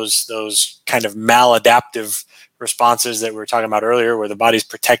part of those kind of maladaptive responses that we were talking about earlier, where the body's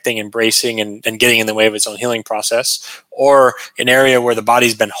protecting and bracing and getting in the way of its own healing process, or an area where the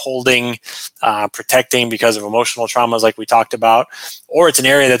body's been holding, protecting because of emotional traumas like we talked about, or it's an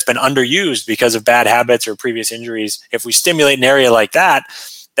area that's been underused because of bad habits or previous injuries. If we stimulate an area like that,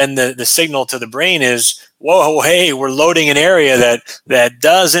 then the signal to the brain is, whoa, hey, we're loading an area that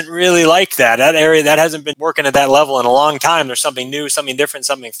doesn't really like that. That area that hasn't been working at that level in a long time. There's something new, something different,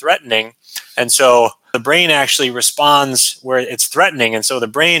 something threatening. And so the brain actually responds where it's threatening. And so the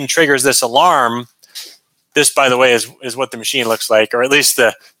brain triggers this alarm. This, by the way, is what the machine looks like, or at least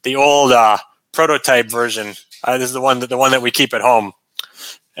the old prototype version. This is the one that we keep at home.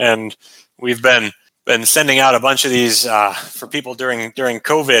 And we've been sending out a bunch of these for people during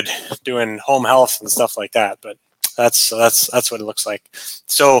COVID, doing home health and stuff like that. But that's what it looks like.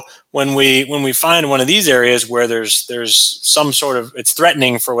 So when we find one of these areas where there's some sort of, it's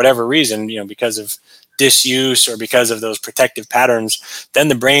threatening for whatever reason, because of disuse or because of those protective patterns, then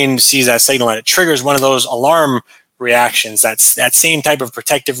the brain sees that signal and it triggers one of those alarm reactions. That's that same type of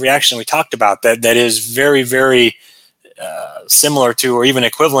protective reaction we talked about that is very, very similar to or even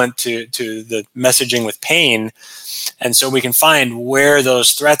equivalent to the messaging with pain. And so we can find where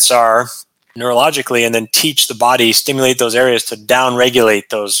those threats are neurologically and then teach the body, stimulate those areas to down-regulate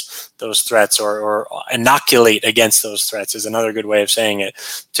those threats or inoculate against those threats is another good way of saying it,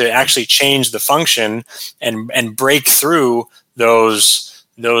 to actually change the function and break through those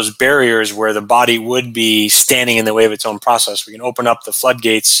barriers where the body would be standing in the way of its own process. We can open up the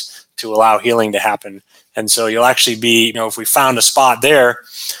floodgates to allow healing to happen. And so you'll actually be, if we found a spot there,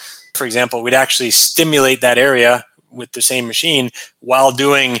 for example, we'd actually stimulate that area with the same machine while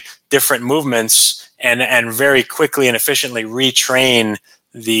doing different movements and very quickly and efficiently retrain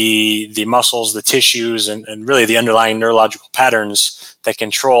the muscles, the tissues, and really the underlying neurological patterns that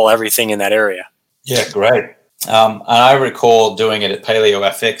control everything in that area. Yeah, great. And I recall doing it at Paleo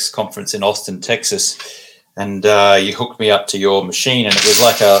FX conference in Austin, Texas. And you hooked me up to your machine, and it was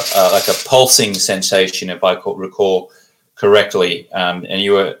like a pulsing sensation, if I recall correctly.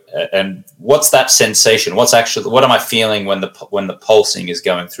 And what's that sensation? What am I feeling when the pulsing is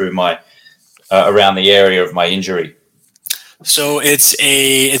going through my around the area of my injury? So it's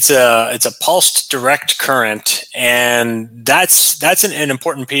a pulsed direct current, and that's an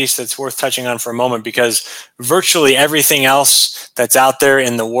important piece that's worth touching on for a moment, because virtually everything else that's out there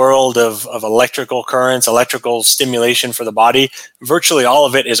in the world of electrical currents, electrical stimulation for the body, virtually all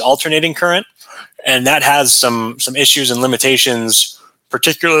of it is alternating current, and that has some issues and limitations,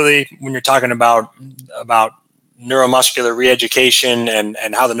 particularly when you're talking about neuromuscular reeducation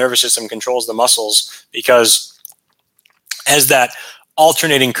and how the nervous system controls the muscles, because as that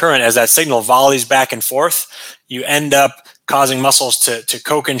alternating current, as that signal volleys back and forth, you end up causing muscles to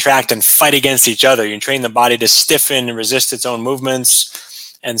co-contract and fight against each other. You train the body to stiffen and resist its own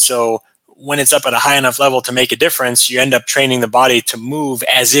movements. And so when it's up at a high enough level to make a difference, you end up training the body to move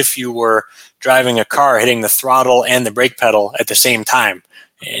as if you were driving a car, hitting the throttle and the brake pedal at the same time.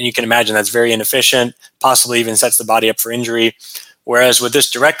 And you can imagine that's very inefficient, possibly even sets the body up for injury. Whereas with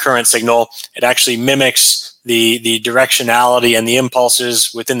this direct current signal, it actually mimics the directionality and the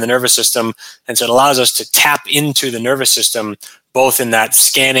impulses within the nervous system. And so it allows us to tap into the nervous system, both in that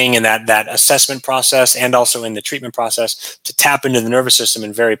scanning and that assessment process, and also in the treatment process, to tap into the nervous system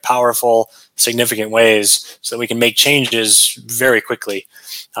in very powerful, significant ways so that we can make changes very quickly.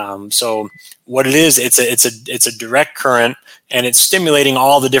 So what it is, it's a direct current, and it's stimulating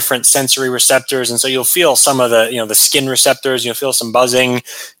all the different sensory receptors. And so you'll feel some of the skin receptors, you'll feel some buzzing,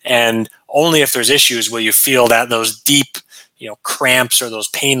 and only if there's issues will you feel those deep, cramps or those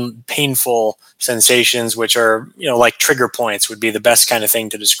painful sensations, which are, like trigger points would be the best kind of thing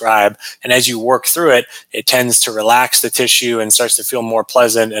to describe. And as you work through it, it tends to relax the tissue and starts to feel more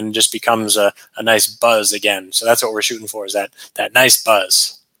pleasant and just becomes a nice buzz again. So that's what we're shooting for, is that nice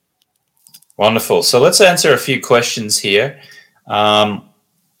buzz. Wonderful. So let's answer a few questions here.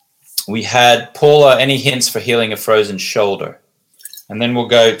 We had Paula, any hints for healing a frozen shoulder? And then we'll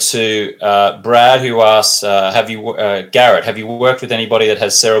go to Brad, who asks, Garrett, have you worked with anybody that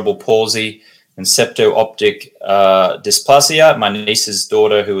has cerebral palsy and septo-optic dysplasia? My niece's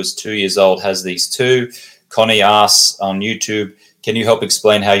daughter, who is 2 years old, has these too. Connie asks on YouTube, can you help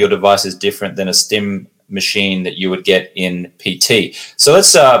explain how your device is different than a stim machine that you would get in PT? So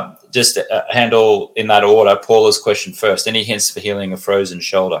let's just handle in that order. Paula's question first. Any hints for healing a frozen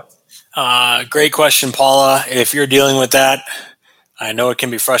shoulder? Great question, Paula. If you're dealing with that, I know it can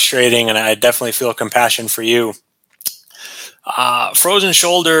be frustrating, and I definitely feel compassion for you. Frozen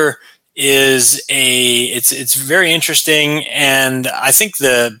shoulder it's very interesting, and I think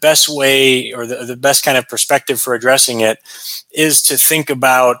the best way, or the best kind of perspective for addressing it, is to think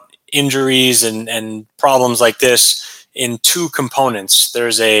about injuries and problems like this in two components.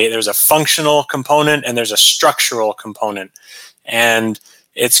 There's a functional component and there's a structural component, and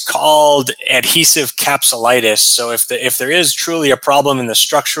it's called adhesive capsulitis. So if there is truly a problem in the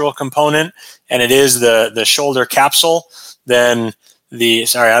structural component, and it is the shoulder capsule, then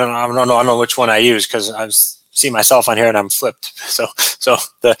I don't know which one I use, because I see myself on here and I'm flipped. So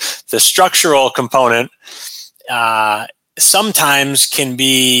the structural component sometimes can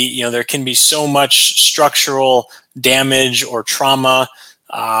be, there can be so much structural damage or trauma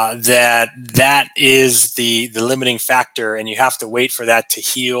that is the limiting factor, and you have to wait for that to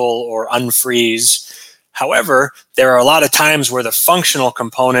heal or unfreeze. However, there are a lot of times where the functional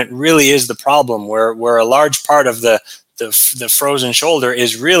component really is the problem, where a large part of the frozen shoulder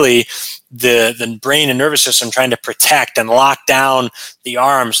is really the brain and nervous system trying to protect and lock down the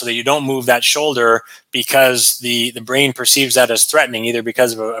arm so that you don't move that shoulder, because the brain perceives that as threatening, either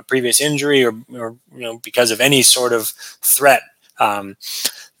because of a previous injury or because of any sort of threat.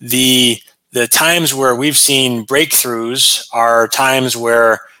 The times where we've seen breakthroughs are times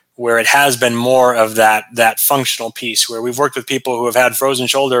where it has been more of that functional piece, where we've worked with people who have had frozen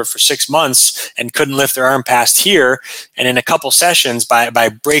shoulder for 6 months and couldn't lift their arm past here. And in a couple sessions, by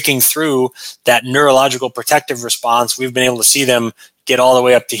breaking through that neurological protective response, we've been able to see them get all the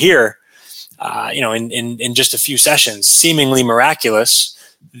way up to here, in just a few sessions, seemingly miraculous.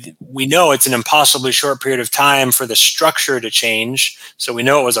 We know it's an impossibly short period of time for the structure to change. So we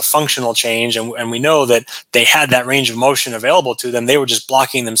know it was a functional change, and we know that they had that range of motion available to them. They were just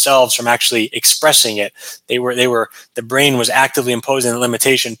blocking themselves from actually expressing it. The brain was actively imposing the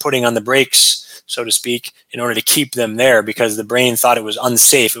limitation, putting on the brakes, so to speak, in order to keep them there, because the brain thought it was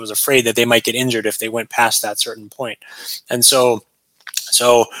unsafe. It was afraid that they might get injured if they went past that certain point. And so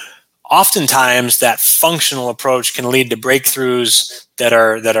oftentimes that functional approach can lead to breakthroughs that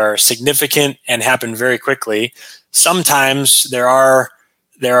are significant and happen very quickly. Sometimes there are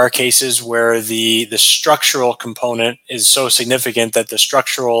cases where the structural component is so significant that the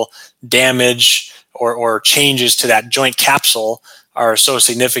structural damage or changes to that joint capsule are so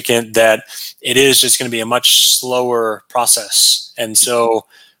significant that it is just going to be a much slower process. And so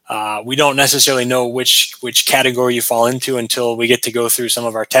we don't necessarily know which category you fall into until we get to go through some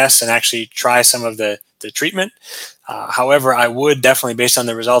of our tests and actually try some of the treatment. However, I would definitely, based on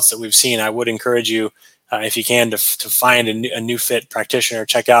the results that we've seen, I would encourage you, if you can, to find a NeuFit practitioner.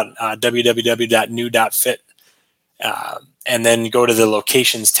 Check out www.neu.fit, and then go to the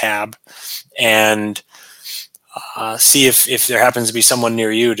locations tab and see if there happens to be someone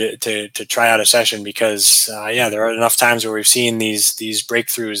near you to try out a session, because there are enough times where we've seen these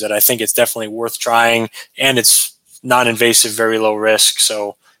breakthroughs that I think it's definitely worth trying, and it's non-invasive, very low risk.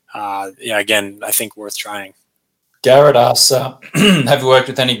 So again, I think worth trying. Garrett asks, have you worked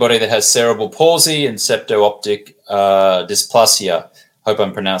with anybody that has cerebral palsy and septo-optic dysplasia? Hope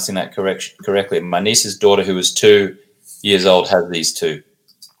I'm pronouncing that correctly. My niece's daughter, who is 2 years old, has these two.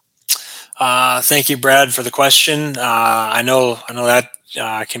 Thank you, Brad, for the question. I know that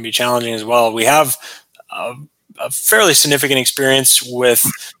can be challenging as well. We have a fairly significant experience with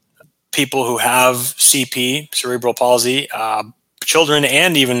people who have CP, cerebral palsy, children,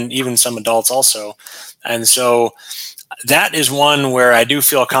 and even some adults also. And so that is one where I do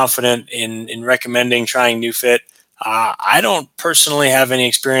feel confident in recommending trying NeuFit. I don't personally have any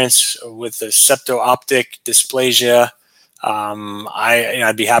experience with the septo-optic dysplasia.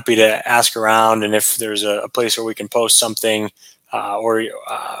 I'd be happy to ask around, and if there's a place where we can post something, or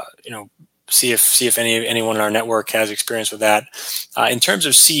see if anyone in our network has experience with that. In terms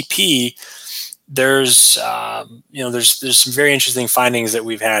of CP, there's some very interesting findings that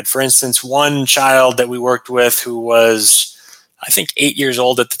we've had. For instance, one child that we worked with who was, I think, 8 years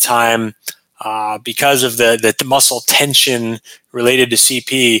old at the time, because of the muscle tension related to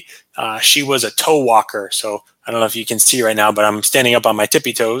CP, she was a toe walker. So I don't know if you can see right now, but I'm standing up on my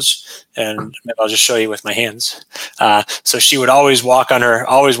tippy toes, and maybe I'll just show you with my hands. So she would always walk on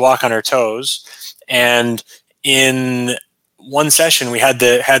her toes. And in one session, we had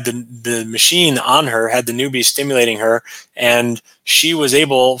the machine on her, had the NEUBIE stimulating her, and she was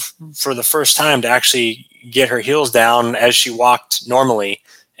able, for the first time, to actually get her heels down as she walked normally.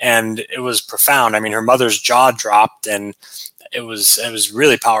 And it was profound. I mean, her mother's jaw dropped, and it was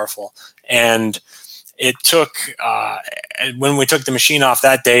really powerful. And it took, when we took the machine off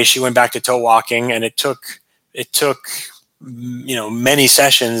that day, she went back to toe walking, and it took many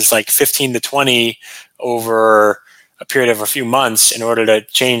sessions, like 15 to 20 over a period of a few months, in order to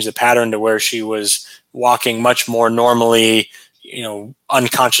change the pattern to where she was walking much more normally,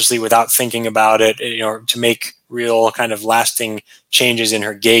 unconsciously, without thinking about it, to make real kind of lasting changes in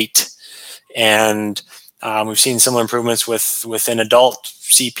her gait. And we've seen similar improvements with an adult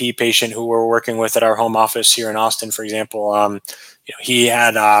CP patient who we're working with at our home office here in Austin, for example. He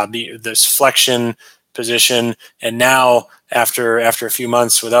had this flexion position, and now after a few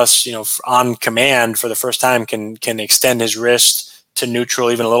months with us, on command for the first time, can extend his wrist to neutral,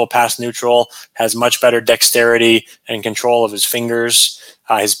 even a little past neutral, has much better dexterity and control of his fingers.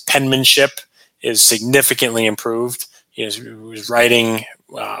 His penmanship is significantly improved. His writing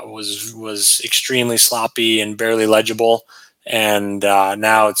was extremely sloppy and barely legible, and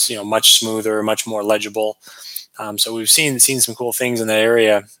now it's much smoother, much more legible. So we've seen some cool things in that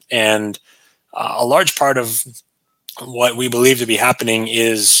area, and a large part of what we believe to be happening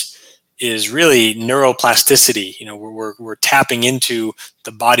is really neuroplasticity. We're tapping into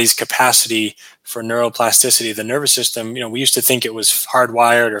the body's capacity for neuroplasticity. The nervous system, we used to think it was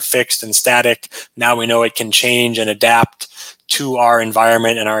hardwired or fixed and static. Now we know it can change and adapt to our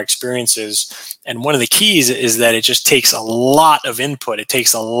environment and our experiences. And one of the keys is that it just takes a lot of input. It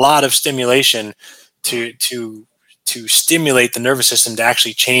takes a lot of stimulation to stimulate the nervous system to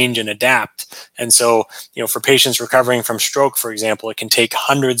actually change and adapt. And so, for patients recovering from stroke, for example, it can take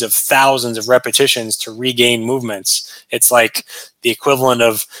hundreds of thousands of repetitions to regain movements. It's like the equivalent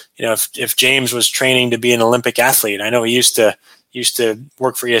of, if James was training to be an Olympic athlete. I know he used to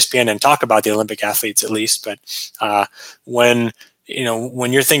work for ESPN and talk about the Olympic athletes, at least, but when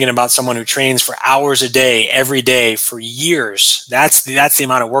you're thinking about someone who trains for hours a day, every day for years, that's the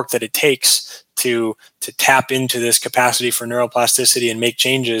amount of work that it takes to tap into this capacity for neuroplasticity and make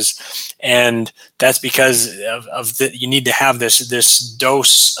changes. And that's because you need to have this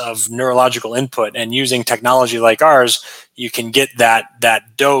dose of neurological input, and using technology like ours, you can get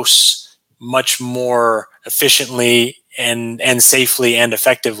that dose much more efficiently and safely and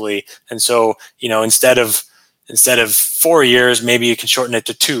effectively. And so, instead of 4 years, maybe you can shorten it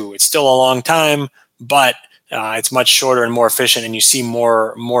to 2. It's still a long time, but it's much shorter and more efficient, and you see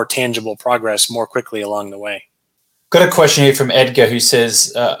more tangible progress more quickly along the way. Got a question here from Edgar, who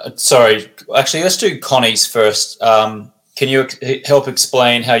says, let's do Connie's first. Can you help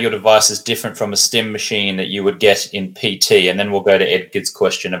explain how your device is different from a stim machine that you would get in PT? And then we'll go to Edgar's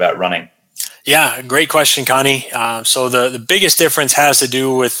question about running. Yeah, great question, Connie. So the biggest difference has to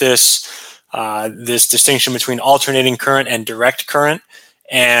do with this distinction between alternating current and direct current.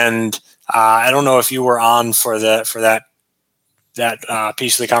 And I don't know if you were on for that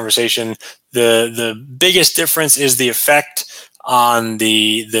piece of the conversation. The biggest difference is the effect on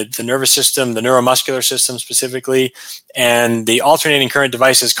the nervous system, the neuromuscular system specifically, and the alternating current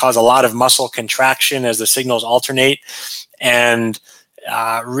devices cause a lot of muscle contraction as the signals alternate. And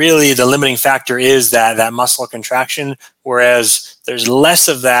really the limiting factor is that muscle contraction, whereas there's less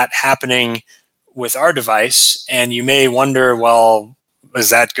of that happening with our device. And you may wonder, well, is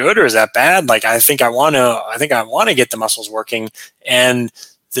that good or is that bad? Like, I think I want to get the muscles working. And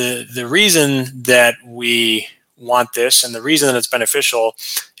the reason that we want this and the reason that it's beneficial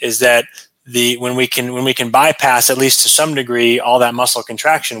is that when we can bypass, at least to some degree, all that muscle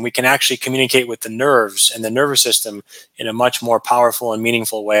contraction, we can actually communicate with the nerves and the nervous system in a much more powerful and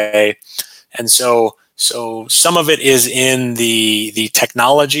meaningful way. And so some of it is in the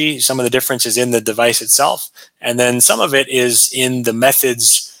technology, some of the difference is in the device itself, and then some of it is in the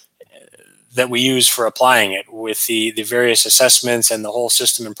methods that we use for applying it with the various assessments and the whole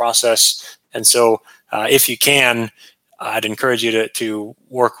system and process. And so if you can, I'd encourage you to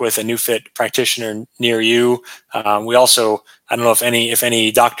work with a NeuFit practitioner near you. We also, I don't know if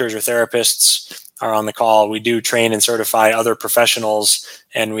any doctors or therapists are on the call. We do train and certify other professionals,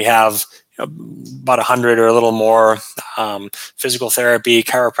 and we have about 100 or a little more physical therapy,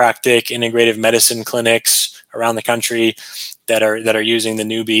 chiropractic, integrative medicine clinics around the country that are using the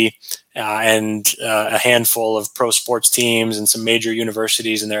NEUBIE, and a handful of pro sports teams and some major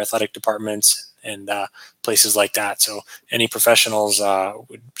universities and their athletic departments and places like that. So any professionals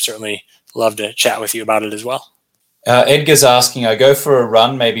would certainly love to chat with you about it as well. Edgar's asking, I go for a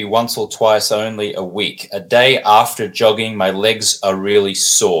run maybe once or twice only a week. A day after jogging, my legs are really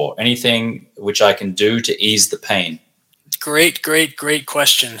sore. Anything which I can do to ease the pain? Great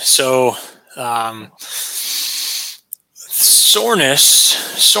question. So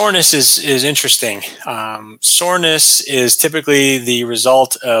soreness is interesting. Soreness is typically the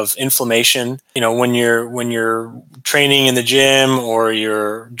result of inflammation. When you're training in the gym or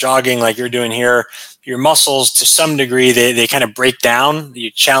you're jogging like you're doing here, your muscles to some degree they kind of break down.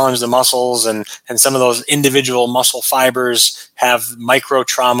 You challenge the muscles, and some of those individual muscle fibers have micro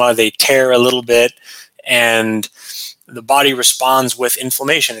trauma. They tear a little bit, and the body responds with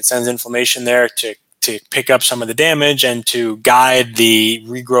inflammation. It sends inflammation there to pick up some of the damage and to guide the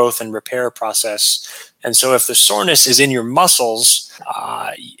regrowth and repair process. And so if the soreness is in your muscles,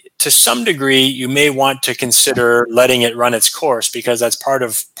 to some degree, you may want to consider letting it run its course, because that's part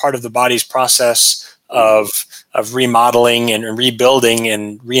of the body's process of remodeling and rebuilding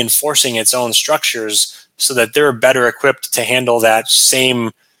and reinforcing its own structures so that they're better equipped to handle that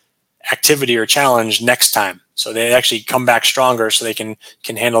same activity or challenge next time. So they actually come back stronger so they can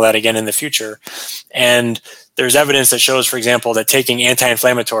handle that again in the future. And there's evidence that shows, for example, that taking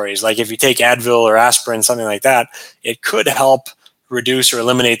anti-inflammatories, like if you take Advil or aspirin, something like that, it could help reduce or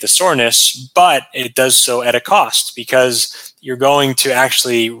eliminate the soreness, but it does so at a cost, because you're going to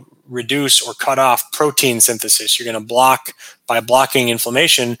actually reduce or cut off protein synthesis. You're going to by blocking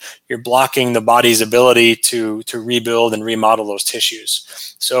inflammation, you're blocking the body's ability to rebuild and remodel those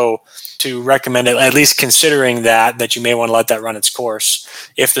tissues. So to recommend it, at least considering that you may want to let that run its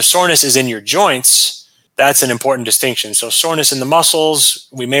course. If the soreness is in your joints, that's an important distinction. So soreness in the muscles,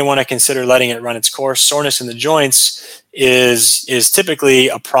 we may want to consider letting it run its course. Soreness in the joints is typically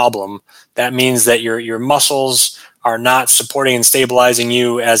a problem. That means that your muscles are not supporting and stabilizing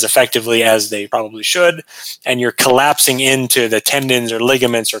you as effectively as they probably should, and you're collapsing into the tendons or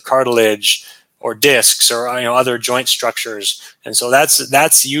ligaments or cartilage or discs or other joint structures. And so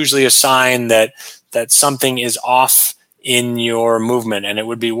that's usually a sign that something is off in your movement, and it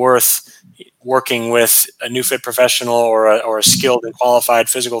would be worth working with a NeuFit professional or a skilled and qualified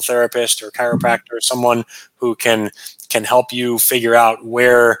physical therapist or chiropractor, someone who can help you figure out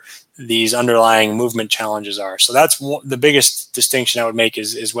where these underlying movement challenges are. So that's the biggest distinction I would make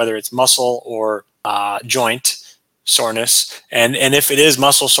is whether it's muscle or joint soreness. And if it is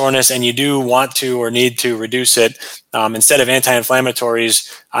muscle soreness and you do want to or need to reduce it, instead of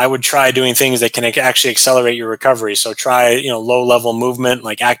anti-inflammatories, I would try doing things that can actually accelerate your recovery. So try low-level movement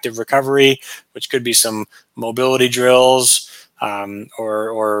like active recovery, which could be some mobility drills,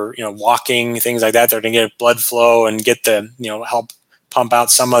 or walking, things like that. They're going to get blood flow and get the help pump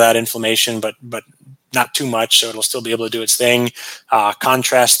out some of that inflammation, but not too much, so it'll still be able to do its thing.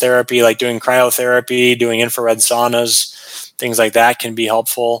 Contrast therapy, like doing cryotherapy, doing infrared saunas, things like that can be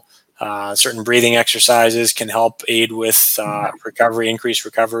helpful. Certain breathing exercises can help aid with recovery, increased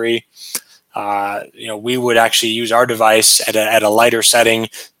recovery. We would actually use our device at a lighter setting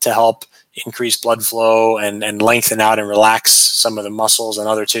to help increase blood flow and lengthen out and relax some of the muscles and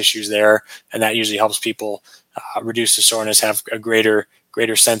other tissues there. And that usually helps people reduce the soreness, have a greater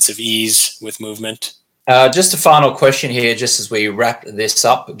sense of ease with movement. Just a final question here, just as we wrap this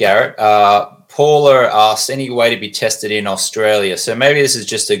up, Garrett. Paula asked, any way to be tested in Australia? So maybe this is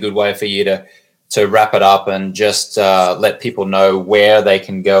just a good way for you to wrap it up and just let people know where they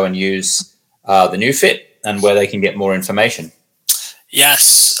can go and use the NeuFit and where they can get more information.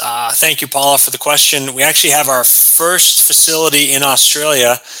 Yes. Thank you, Paula, for the question. We actually have our first facility in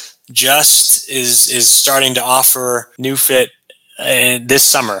Australia just is starting to offer NeuFit this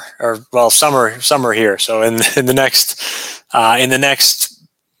summer, summer here. So in the next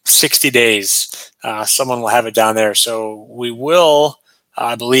 60 days, someone will have it down there. So we will,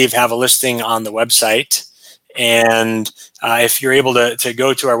 I believe, have a listing on the website. And if you're able to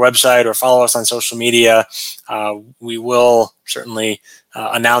go to our website or follow us on social media, we will certainly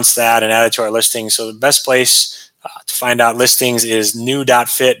announce that and add it to our listing. So the best place to find out listings is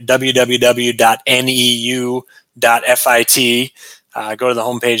new.fit, www.neu.fit. Go to the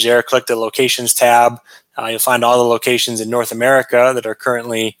homepage there, click the locations tab. You'll find all the locations in North America that are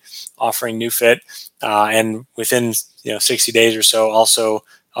currently offering NeuFit, and within 60 days or so, also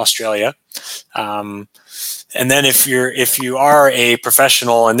Australia. And then if you are a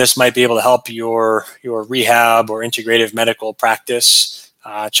professional, and this might be able to help your rehab or integrative medical practice,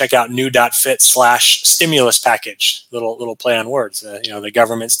 check out new.fit/stimulus package. Little play on words. The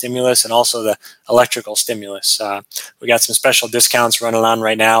government stimulus and also the electrical stimulus. We got some special discounts running on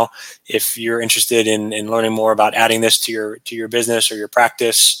right now. If you're interested in learning more about adding this to your business or your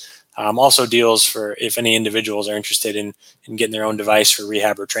practice. Also deals for if any individuals are interested in getting their own device for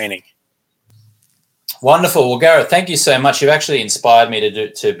rehab or training. Wonderful. Well, Garrett, thank you so much. You've actually inspired me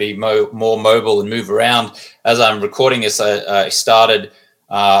to be more mobile and move around. As I'm recording this, I started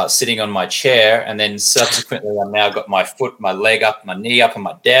sitting on my chair, and then subsequently I've now got my foot, my leg up, my knee up on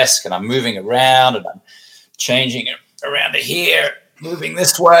my desk, and I'm moving around, and I'm changing it around to here, moving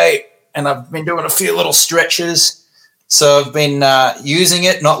this way, and I've been doing a few little stretches. So I've been using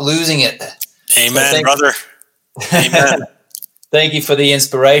it, not losing it. Amen, so brother. Amen. Thank you for the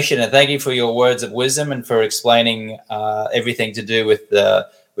inspiration, and thank you for your words of wisdom and for explaining everything to do with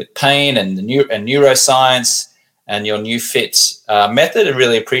pain and neuroscience and your NeuFit method. I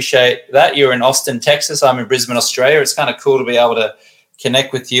really appreciate that. You're in Austin, Texas. I'm in Brisbane, Australia. It's kind of cool to be able to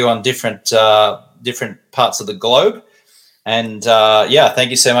connect with you on different parts of the globe. And thank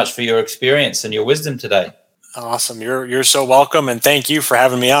you so much for your experience and your wisdom today. Awesome. You're so welcome, and thank you for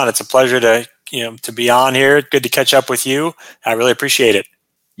having me on. It's a pleasure to be on here. Good to catch up with you. I really appreciate it.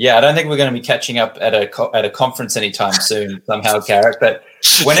 Yeah, I don't think we're going to be catching up at a conference anytime soon somehow, Garrett, but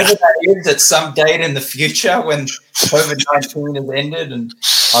whenever that is, at some date in the future when COVID-19 has ended, and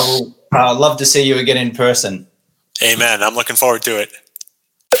I will love to see you again in person. Amen. I'm looking forward to it.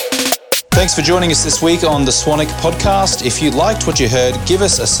 Thanks for joining us this week on the Swanwick podcast. If you liked what you heard, give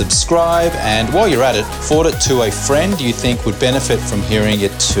us a subscribe, and while you're at it, forward it to a friend you think would benefit from hearing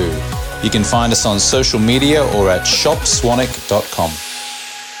it too. You can find us on social media or at shopswanwick.com.